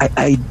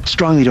 I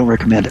strongly don't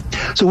recommend it.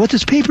 So what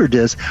this paper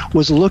does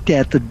was looked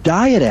at the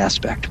diet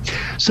aspect.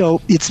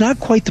 So it's not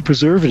quite the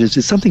preservatives.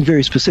 It's something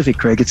very specific,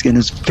 Craig. It's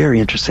very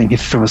interesting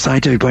from a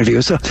scientific point of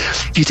view. So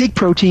if you take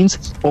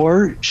proteins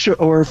or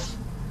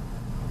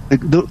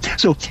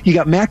so you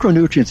got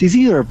macronutrients. It's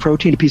either a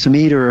protein, a piece of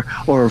meat, or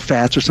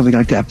fats or something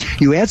like that.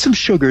 You add some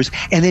sugars,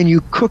 and then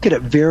you cook it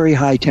at very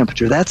high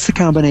temperature. That's the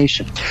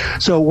combination.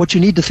 So what you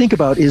need to think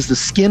about is the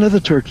skin of the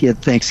turkey at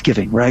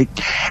Thanksgiving, right?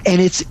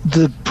 And it's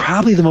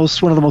probably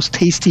one of the most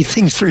tasty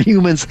things for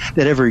humans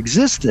that ever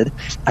existed.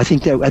 I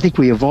think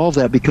we evolved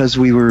that because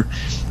we were,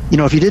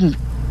 if you didn't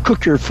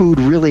cook your food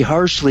really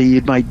harshly,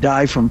 you might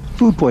die from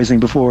food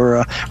poisoning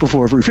before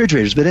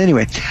refrigerators. But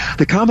anyway,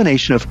 the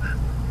combination of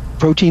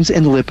proteins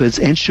and lipids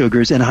and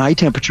sugars and high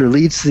temperature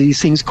leads to these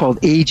things called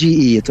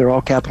AGE. They're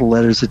all capital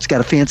letters. It's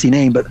got a fancy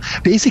name, but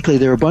basically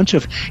they're a bunch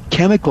of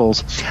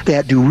chemicals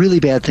that do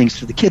really bad things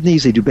to the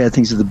kidneys. They do bad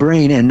things to the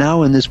brain. And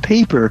now in this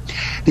paper,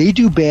 they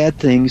do bad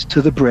things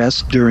to the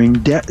breast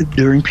during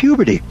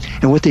puberty.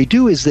 And what they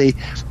do is they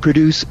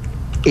produce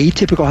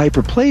atypical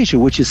hyperplasia,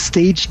 which is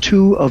stage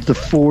 2 of the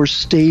 4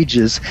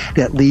 stages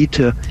that lead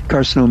to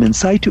carcinoma in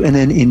situ and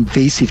then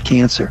invasive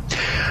cancer.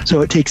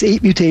 So it takes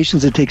 8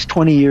 mutations. It takes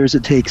 20 years.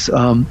 It takes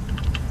a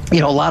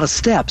lot of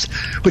steps.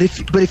 But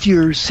if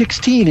you're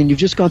 16 and you've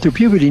just gone through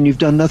puberty and you've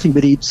done nothing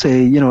but eat,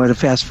 say, at a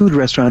fast food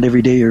restaurant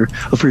every day or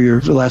for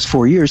the last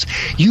 4 years,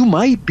 you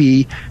might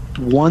be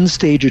 1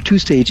 stage or 2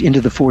 stage into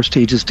the 4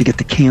 stages to get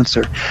the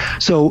cancer.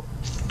 So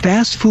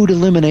fast food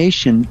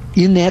elimination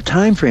in that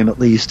time frame, at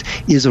least,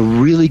 is a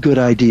really good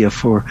idea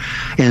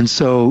and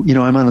so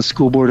I'm on the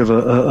school board of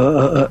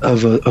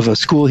a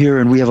school here,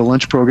 and we have a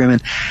lunch program,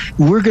 and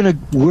we're gonna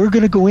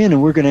go in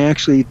and we're gonna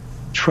actually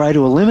try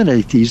to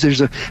eliminate these.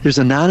 There's a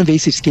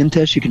non-invasive skin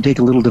test. You can take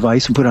a little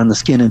device and put it on the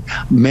skin and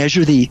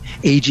measure the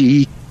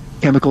AGE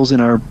chemicals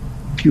in our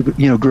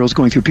girls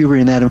going through puberty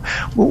and that.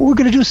 We're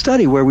going to do a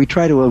study where we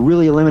try to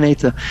really eliminate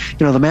the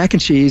mac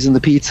and cheese and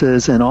the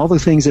pizzas and all the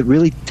things that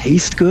really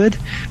taste good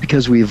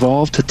because we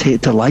evolved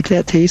to like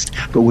that taste,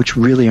 but which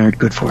really aren't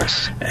good for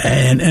us.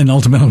 And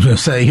ultimately, I'm going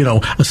to say,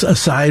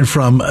 aside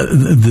from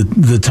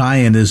the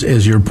tie-in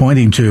as you're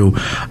pointing to,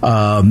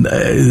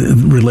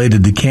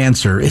 related to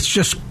cancer, it's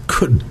just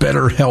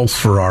better health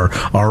for our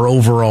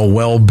overall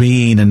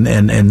well-being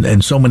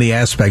and so many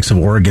aspects of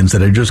organs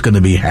that are just going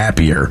to be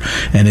happier.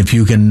 And if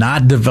you can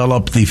not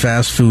develop the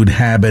fast food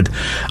habit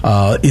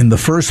in the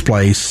first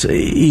place,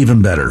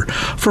 even better.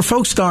 For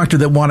folks, doctor,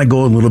 that want to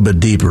go a little bit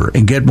deeper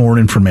and get more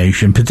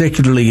information,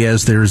 particularly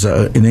as there's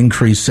an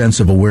increased sense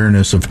of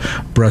awareness of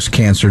breast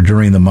cancer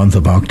during the month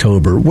of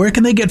October, where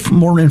can they get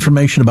more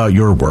information about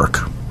your work?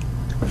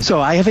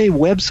 So I have a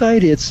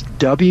website. It's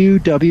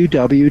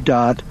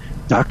www.drquay,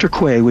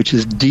 which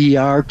is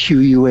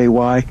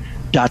drquay.com.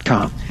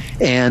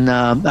 And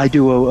I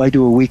do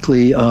a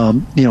weekly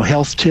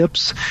health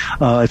tips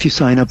if you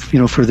sign up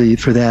for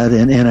that,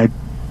 and I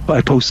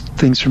post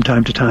things from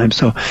time to time.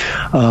 So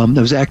I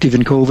was active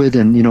in COVID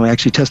and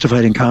actually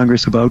testified in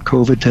Congress about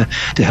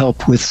COVID to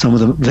help with some of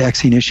the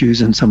vaccine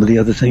issues and some of the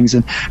other things.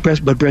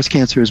 But breast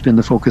cancer has been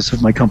the focus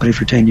of my company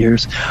for 10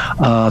 years.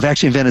 I've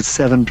actually invented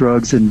 7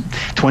 drugs in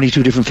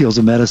 22 different fields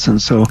of medicine.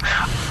 So.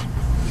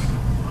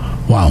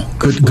 Wow,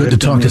 good to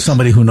talk to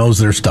somebody who knows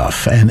their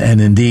stuff, and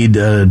indeed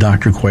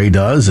Dr. Quay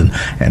does, and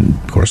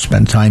of course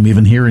spent time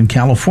even here in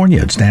California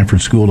at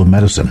Stanford School of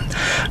Medicine.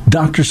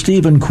 Dr.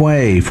 Stephen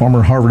Quay,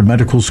 former Harvard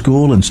Medical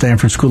School and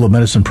Stanford School of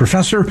Medicine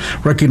professor,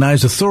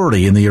 recognized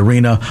authority in the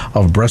arena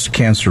of breast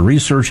cancer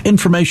research.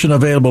 Information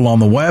available on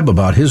the web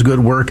about his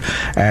good work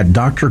at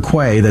Dr.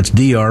 Quay, that's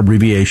DR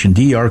abbreviation,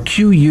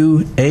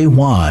 drquay.com,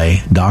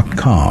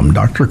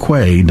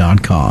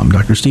 drquay.com.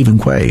 Dr. Stephen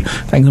Quay,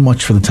 thanks so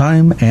much for the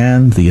time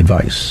and the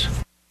advice.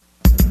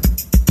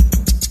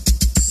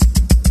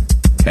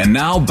 And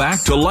now back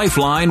to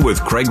Lifeline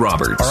with Craig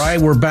Roberts. All right,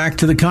 we're back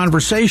to the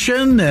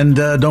conversation, and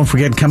don't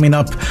forget, coming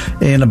up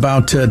in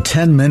about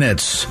 10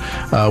 minutes,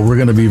 we're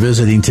going to be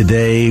visiting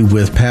today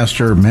with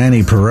Pastor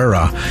Manny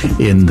Pereira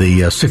in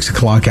the 6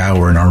 o'clock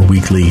hour in our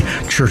weekly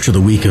Church of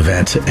the Week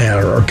event,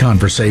 our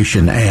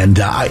conversation, and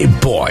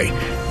boy,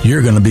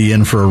 you're going to be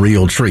in for a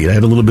real treat. I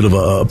have a little bit of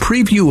a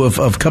preview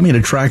of coming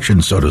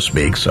attractions, so to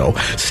speak. So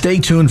stay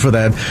tuned for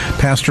that.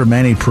 Pastor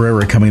Manny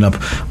Pereira coming up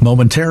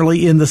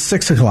momentarily in the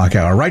 6 o'clock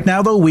hour. Right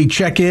now, though, we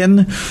check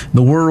in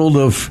the world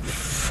of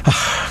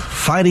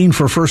fighting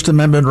for First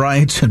Amendment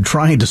rights and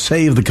trying to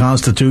save the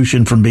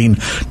Constitution from being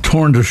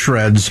torn to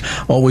shreds.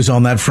 Always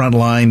on that front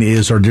line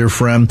is our dear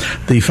friend,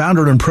 the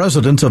founder and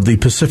president of the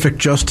Pacific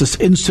Justice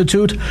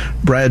Institute,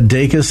 Brad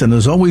Dacus. And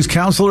as always,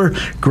 Counselor,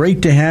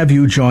 great to have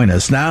you join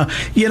us. Now,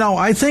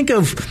 I think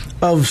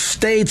of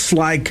states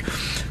like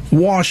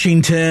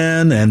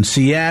Washington and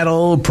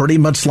Seattle, pretty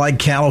much like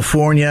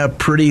California,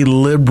 pretty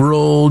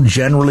liberal,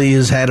 generally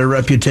has had a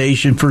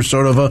reputation for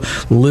sort of a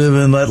live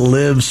and let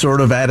live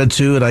sort of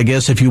attitude. I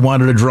guess if you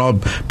wanted to draw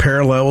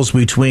parallels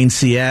between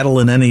Seattle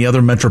and any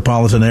other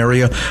metropolitan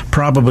area,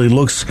 probably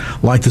looks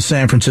like the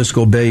San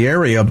Francisco Bay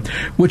Area,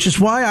 which is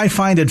why I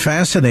find it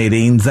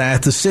fascinating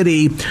that the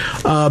city,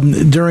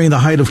 during the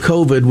height of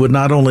COVID, would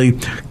not only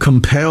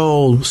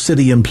compel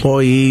city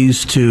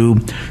employees to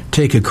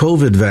take a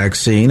COVID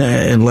vaccine,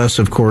 unless,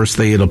 of course,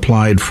 they had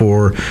applied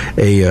for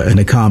an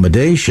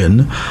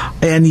accommodation.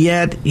 And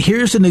yet,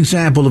 here's an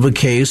example of a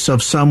case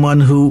of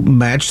someone who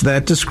matched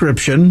that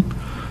description,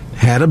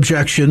 had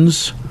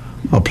objections,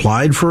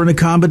 applied for an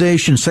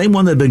accommodation, same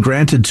one that had been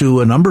granted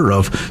to a number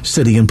of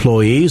city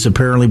employees,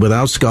 apparently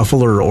without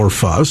scuffle or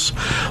fuss.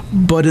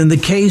 But in the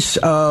case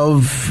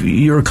of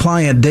your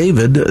client,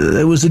 David,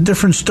 it was a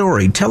different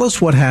story. Tell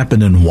us what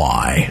happened and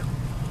why.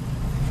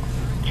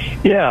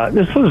 Yeah,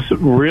 this was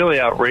really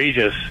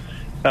outrageous.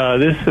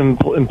 This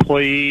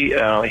employee,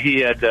 he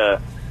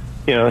had,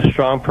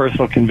 strong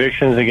personal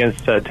convictions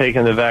against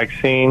taking the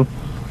vaccine,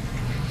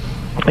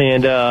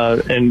 and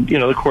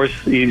of course,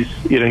 he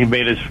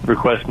made his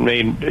request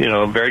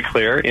very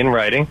clear in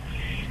writing,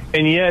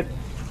 and yet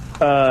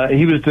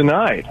he was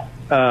denied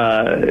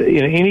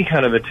any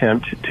kind of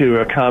attempt to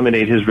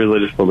accommodate his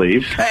religious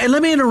beliefs. And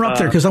let me interrupt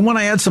there, because I want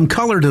to add some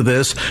color to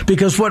this,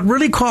 because what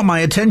really caught my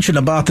attention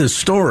about this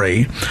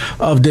story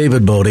of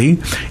David Bodie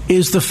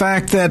is the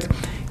fact that,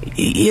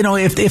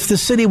 if the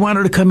city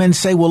wanted to come in and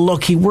say, well,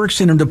 look, he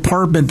works in a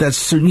department that's,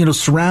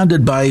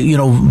 surrounded by,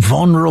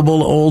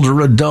 vulnerable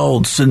older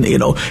adults, and,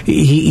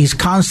 he's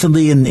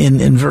constantly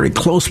in very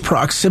close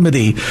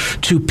proximity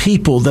to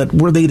people that,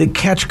 were they to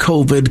catch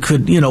COVID,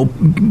 could,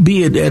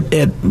 be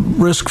at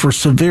risk for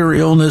severe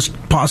illness,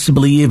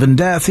 possibly even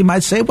death. He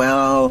might say,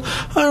 well,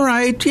 all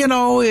right,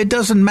 it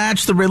doesn't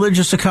match the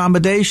religious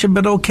accommodation,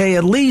 but okay,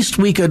 at least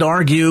we could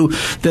argue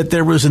that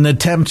there was an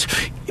attempt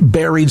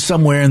buried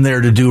somewhere in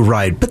there to do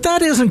right. But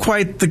that isn't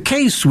quite the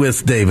case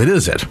with David,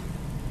 is it?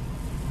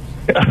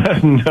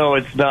 No,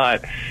 it's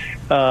not.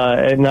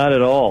 Not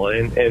at all.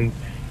 And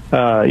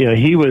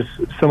he was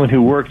someone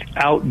who worked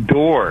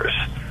outdoors.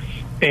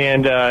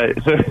 And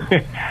so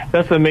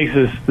that's what makes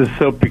this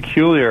so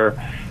peculiar,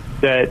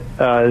 that,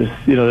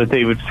 that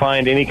they would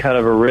find any kind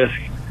of a risk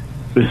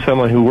with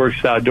someone who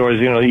works outdoors.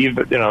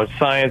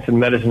 Science and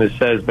medicine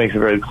makes it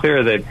very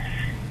clear that,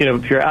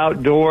 if you're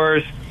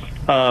outdoors,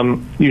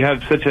 you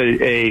have such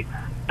a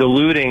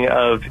diluting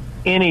of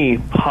any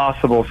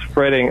possible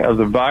spreading of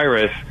the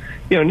virus.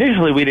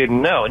 Initially we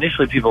didn't know.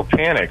 Initially people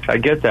panicked. I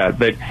get that.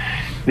 But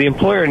the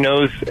employer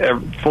knows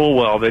full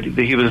well that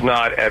he was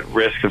not at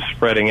risk of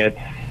spreading it.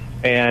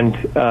 And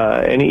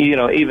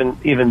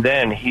even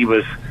then he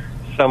was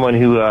someone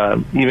who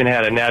even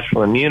had a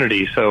natural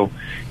immunity. So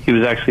he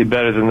was actually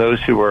better than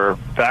those who were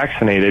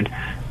vaccinated.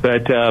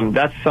 But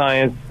that's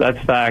science, that's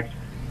fact.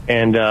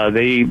 And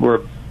they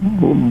were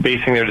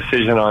basing their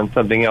decision on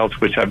something else,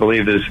 which I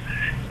believe is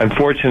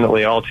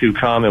unfortunately all too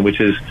common, which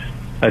is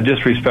a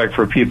disrespect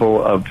for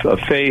people of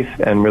faith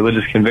and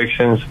religious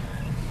convictions,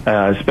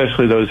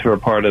 especially those who are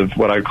part of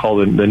what I call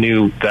the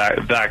new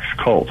vax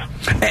cult.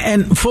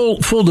 And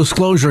full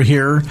disclosure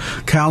here,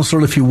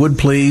 Counselor, if you would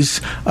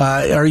please,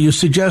 are you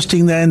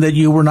suggesting then that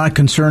you were not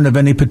concerned of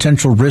any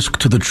potential risk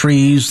to the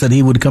trees that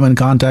he would come in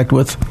contact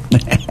with?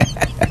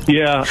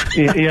 Yeah.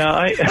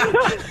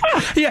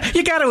 Yeah,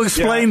 you got to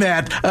explain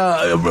that,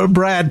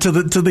 Brad, to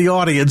the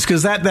audience,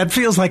 because that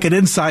feels like an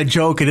inside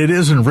joke, and it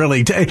isn't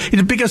really,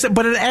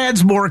 but it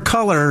adds more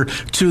color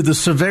to the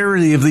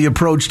severity of the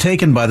approach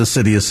taken by the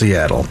city of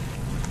Seattle.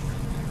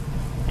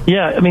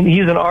 Yeah, I mean,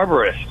 he's an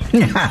arborist.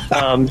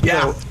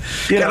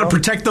 Got to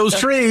protect those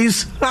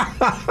trees. And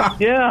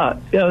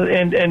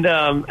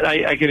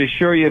I can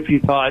assure you, if he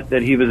thought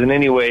that he was in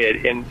any way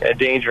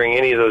endangering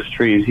any of those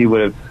trees, he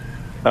would have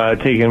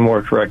taken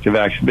more corrective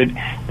action. But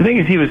the thing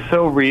is, he was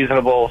so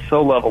reasonable,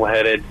 so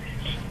level-headed,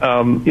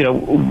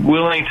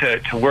 willing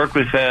to work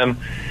with them.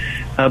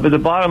 But the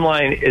bottom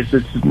line is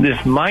this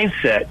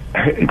mindset,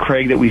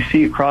 Craig, that we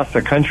see across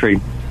the country,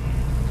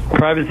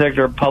 private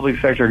sector, public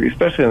sector,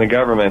 especially in the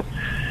government,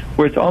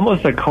 where it's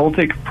almost a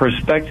cultic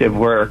perspective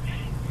where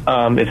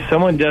if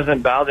someone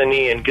doesn't bow the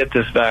knee and get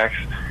this vax,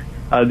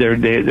 they're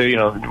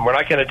we're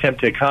not going to attempt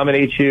to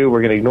accommodate you.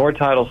 We're going to ignore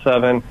Title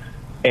VII,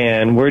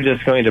 and we're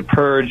just going to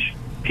purge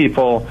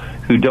people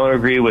who don't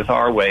agree with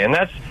our way. And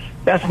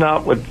that's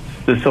not what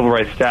the Civil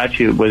Rights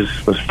Statute was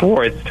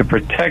for. It's to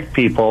protect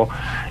people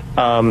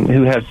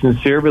who have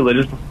sincere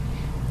religious.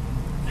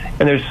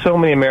 And there's so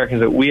many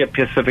Americans that we at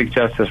Pacific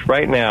Justice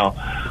right now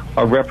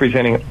are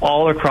representing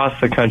all across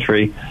the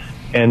country.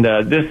 And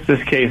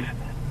this case,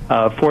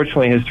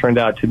 fortunately, has turned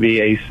out to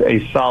be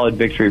a solid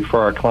victory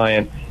for our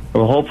client. And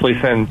will hopefully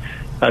send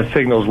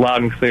signals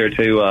loud and clear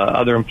to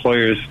other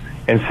employers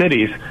and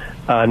cities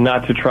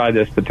not to try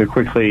this, but to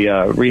quickly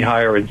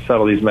rehire and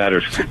settle these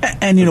matters.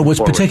 And, what's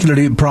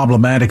particularly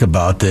problematic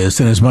about this,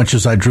 and as much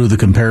as I drew the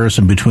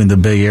comparison between the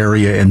Bay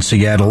Area and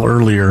Seattle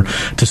earlier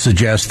to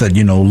suggest that,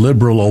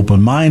 liberal,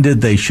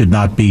 open-minded, they should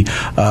not be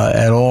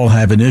at all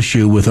have an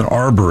issue with an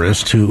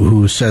arborist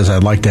who says,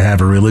 I'd like to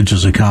have a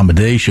religious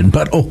accommodation.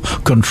 But,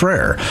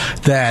 contraire,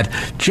 that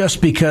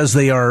just because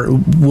they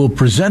will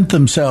present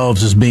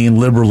themselves as being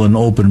liberal and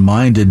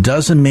open-minded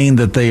doesn't mean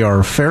that they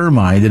are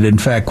fair-minded. In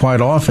fact,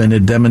 quite often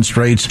it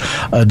demonstrates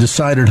a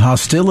decided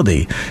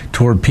hostility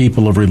toward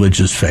people of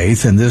religious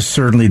faith, and this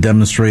certainly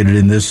demonstrated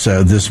in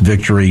this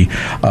victory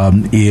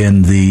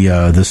in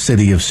the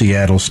city of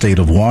Seattle, state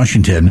of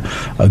Washington,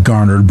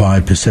 garnered by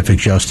Pacific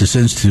Justice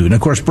Institute. And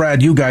of course,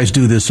 Brad, you guys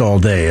do this all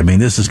day. I mean,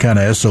 this is kind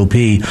of SOP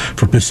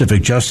for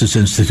Pacific Justice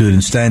Institute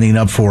and standing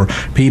up for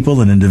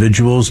people and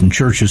individuals and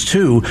churches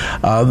too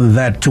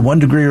that to one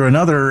degree or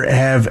another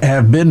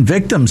have been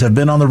victims, have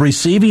been on the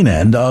receiving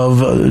end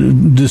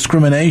of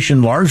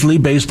discrimination largely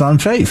based on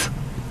faith.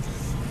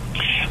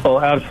 Oh,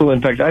 absolutely.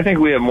 In fact, I think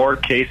we have more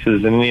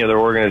cases than any other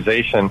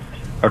organization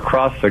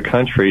across the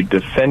country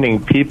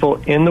defending people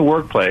in the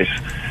workplace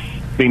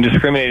being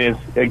discriminated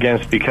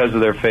against because of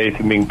their faith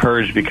and being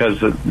purged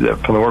from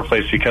the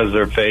workplace because of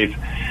their faith.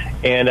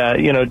 And,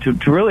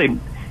 to really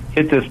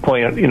hit this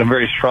point,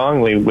 very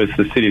strongly with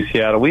the city of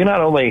Seattle, we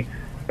not only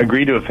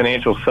agreed to a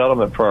financial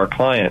settlement for our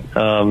client,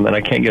 and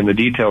I can't get into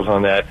details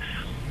on that,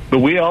 but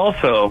we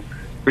also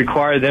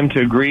require them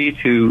to agree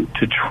to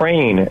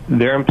train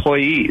their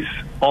employees,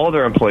 all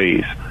their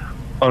employees,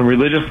 on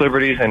religious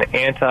liberties and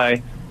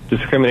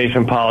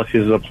anti-discrimination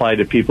policies that apply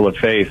to people of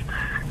faith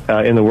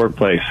in the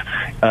workplace.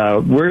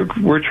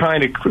 We're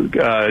trying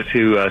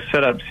to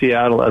set up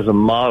Seattle as a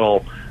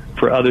model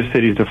for other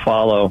cities to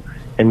follow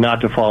and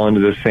not to fall into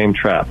the same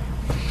trap.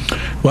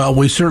 Well,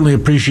 we certainly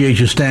appreciate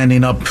you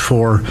standing up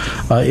for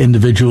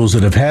individuals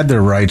that have had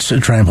their rights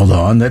trampled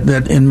on,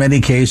 that in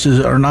many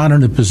cases are not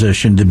in a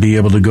position to be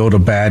able to go to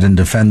bat and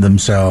defend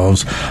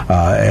themselves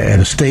at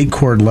a state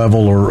court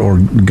level or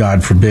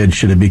God forbid,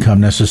 should it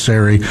become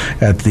necessary,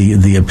 at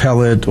the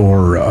appellate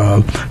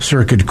or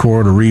circuit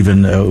court or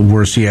even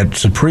worse yet,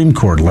 Supreme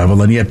Court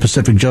level. And yet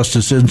Pacific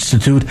Justice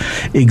Institute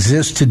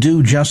exists to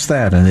do just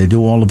that, and they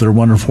do all of their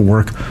wonderful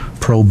work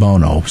pro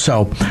bono.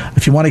 So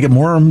if you want to get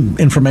more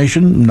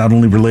information, not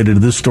only related to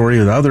this story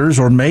or others,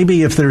 or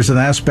maybe if there's an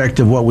aspect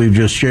of what we've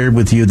just shared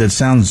with you that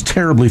sounds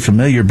terribly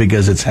familiar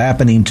because it's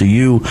happening to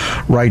you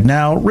right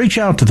now, reach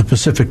out to the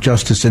Pacific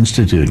Justice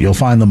Institute. You'll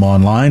find them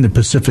online at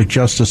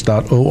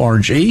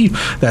pacificjustice.org.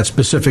 That's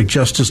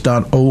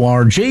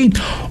pacificjustice.org.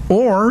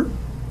 Or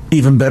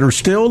even better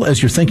still,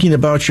 as you're thinking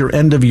about your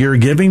end-of-year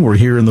giving, we're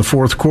here in the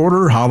fourth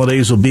quarter.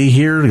 Holidays will be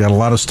here. You got a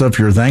lot of stuff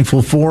you're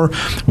thankful for.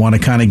 Want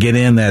to kind of get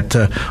in that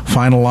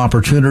final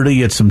opportunity,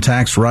 get some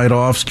tax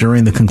write-offs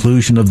during the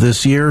conclusion of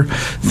this year.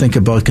 Think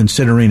about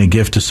considering a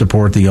gift to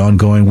support the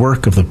ongoing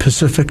work of the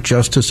Pacific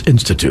Justice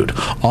Institute.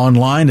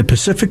 Online at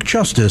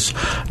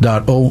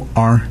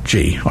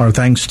pacificjustice.org. Our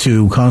thanks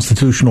to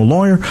constitutional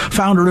lawyer,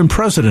 founder and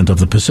president of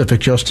the Pacific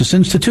Justice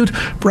Institute,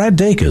 Brad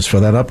Dacus, for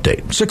that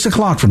update. 6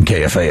 o'clock from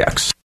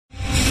KFAX.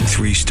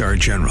 3-star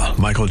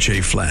General Michael J.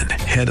 Flynn,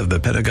 head of the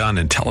Pentagon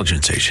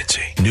Intelligence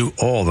Agency, knew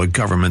all the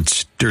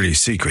government's dirty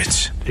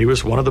secrets. He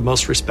was one of the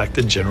most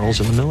respected generals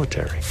in the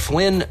military.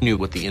 Flynn knew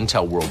what the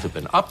intel world had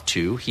been up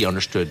to. He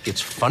understood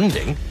its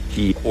funding.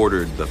 He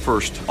ordered the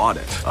first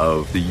audit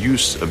of the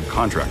use of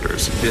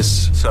contractors.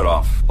 This set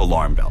off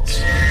alarm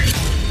bells.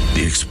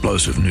 The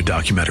explosive new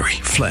documentary,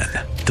 Flynn,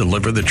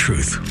 Deliver the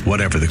Truth,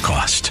 Whatever the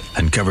Cost,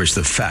 uncovers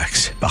the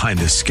facts behind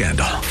this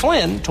scandal.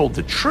 Flynn told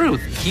the truth.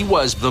 He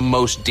was the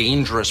most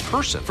dangerous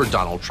person for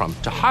Donald Trump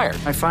to hire.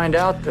 I find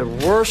out the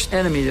worst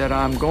enemy that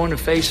I'm going to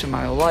face in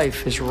my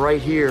life is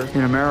right here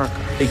in America.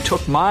 They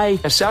took my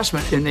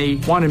assessment and they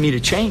wanted me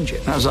to change it.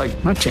 And I was like,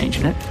 I'm not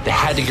changing it. They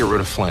had to get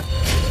rid of Flynn.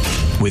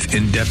 With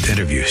in-depth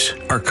interviews,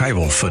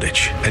 archival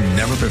footage, and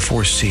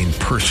never-before-seen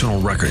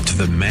personal records of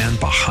the man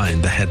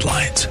behind the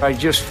headlines. I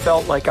just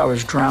felt like I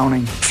was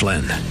drowning.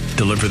 Flynn,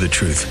 Deliver the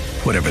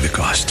Truth, Whatever the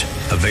Cost.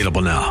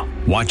 Available now.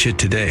 Watch it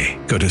today.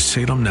 Go to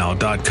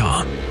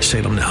salemnow.com.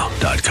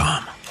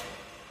 salemnow.com.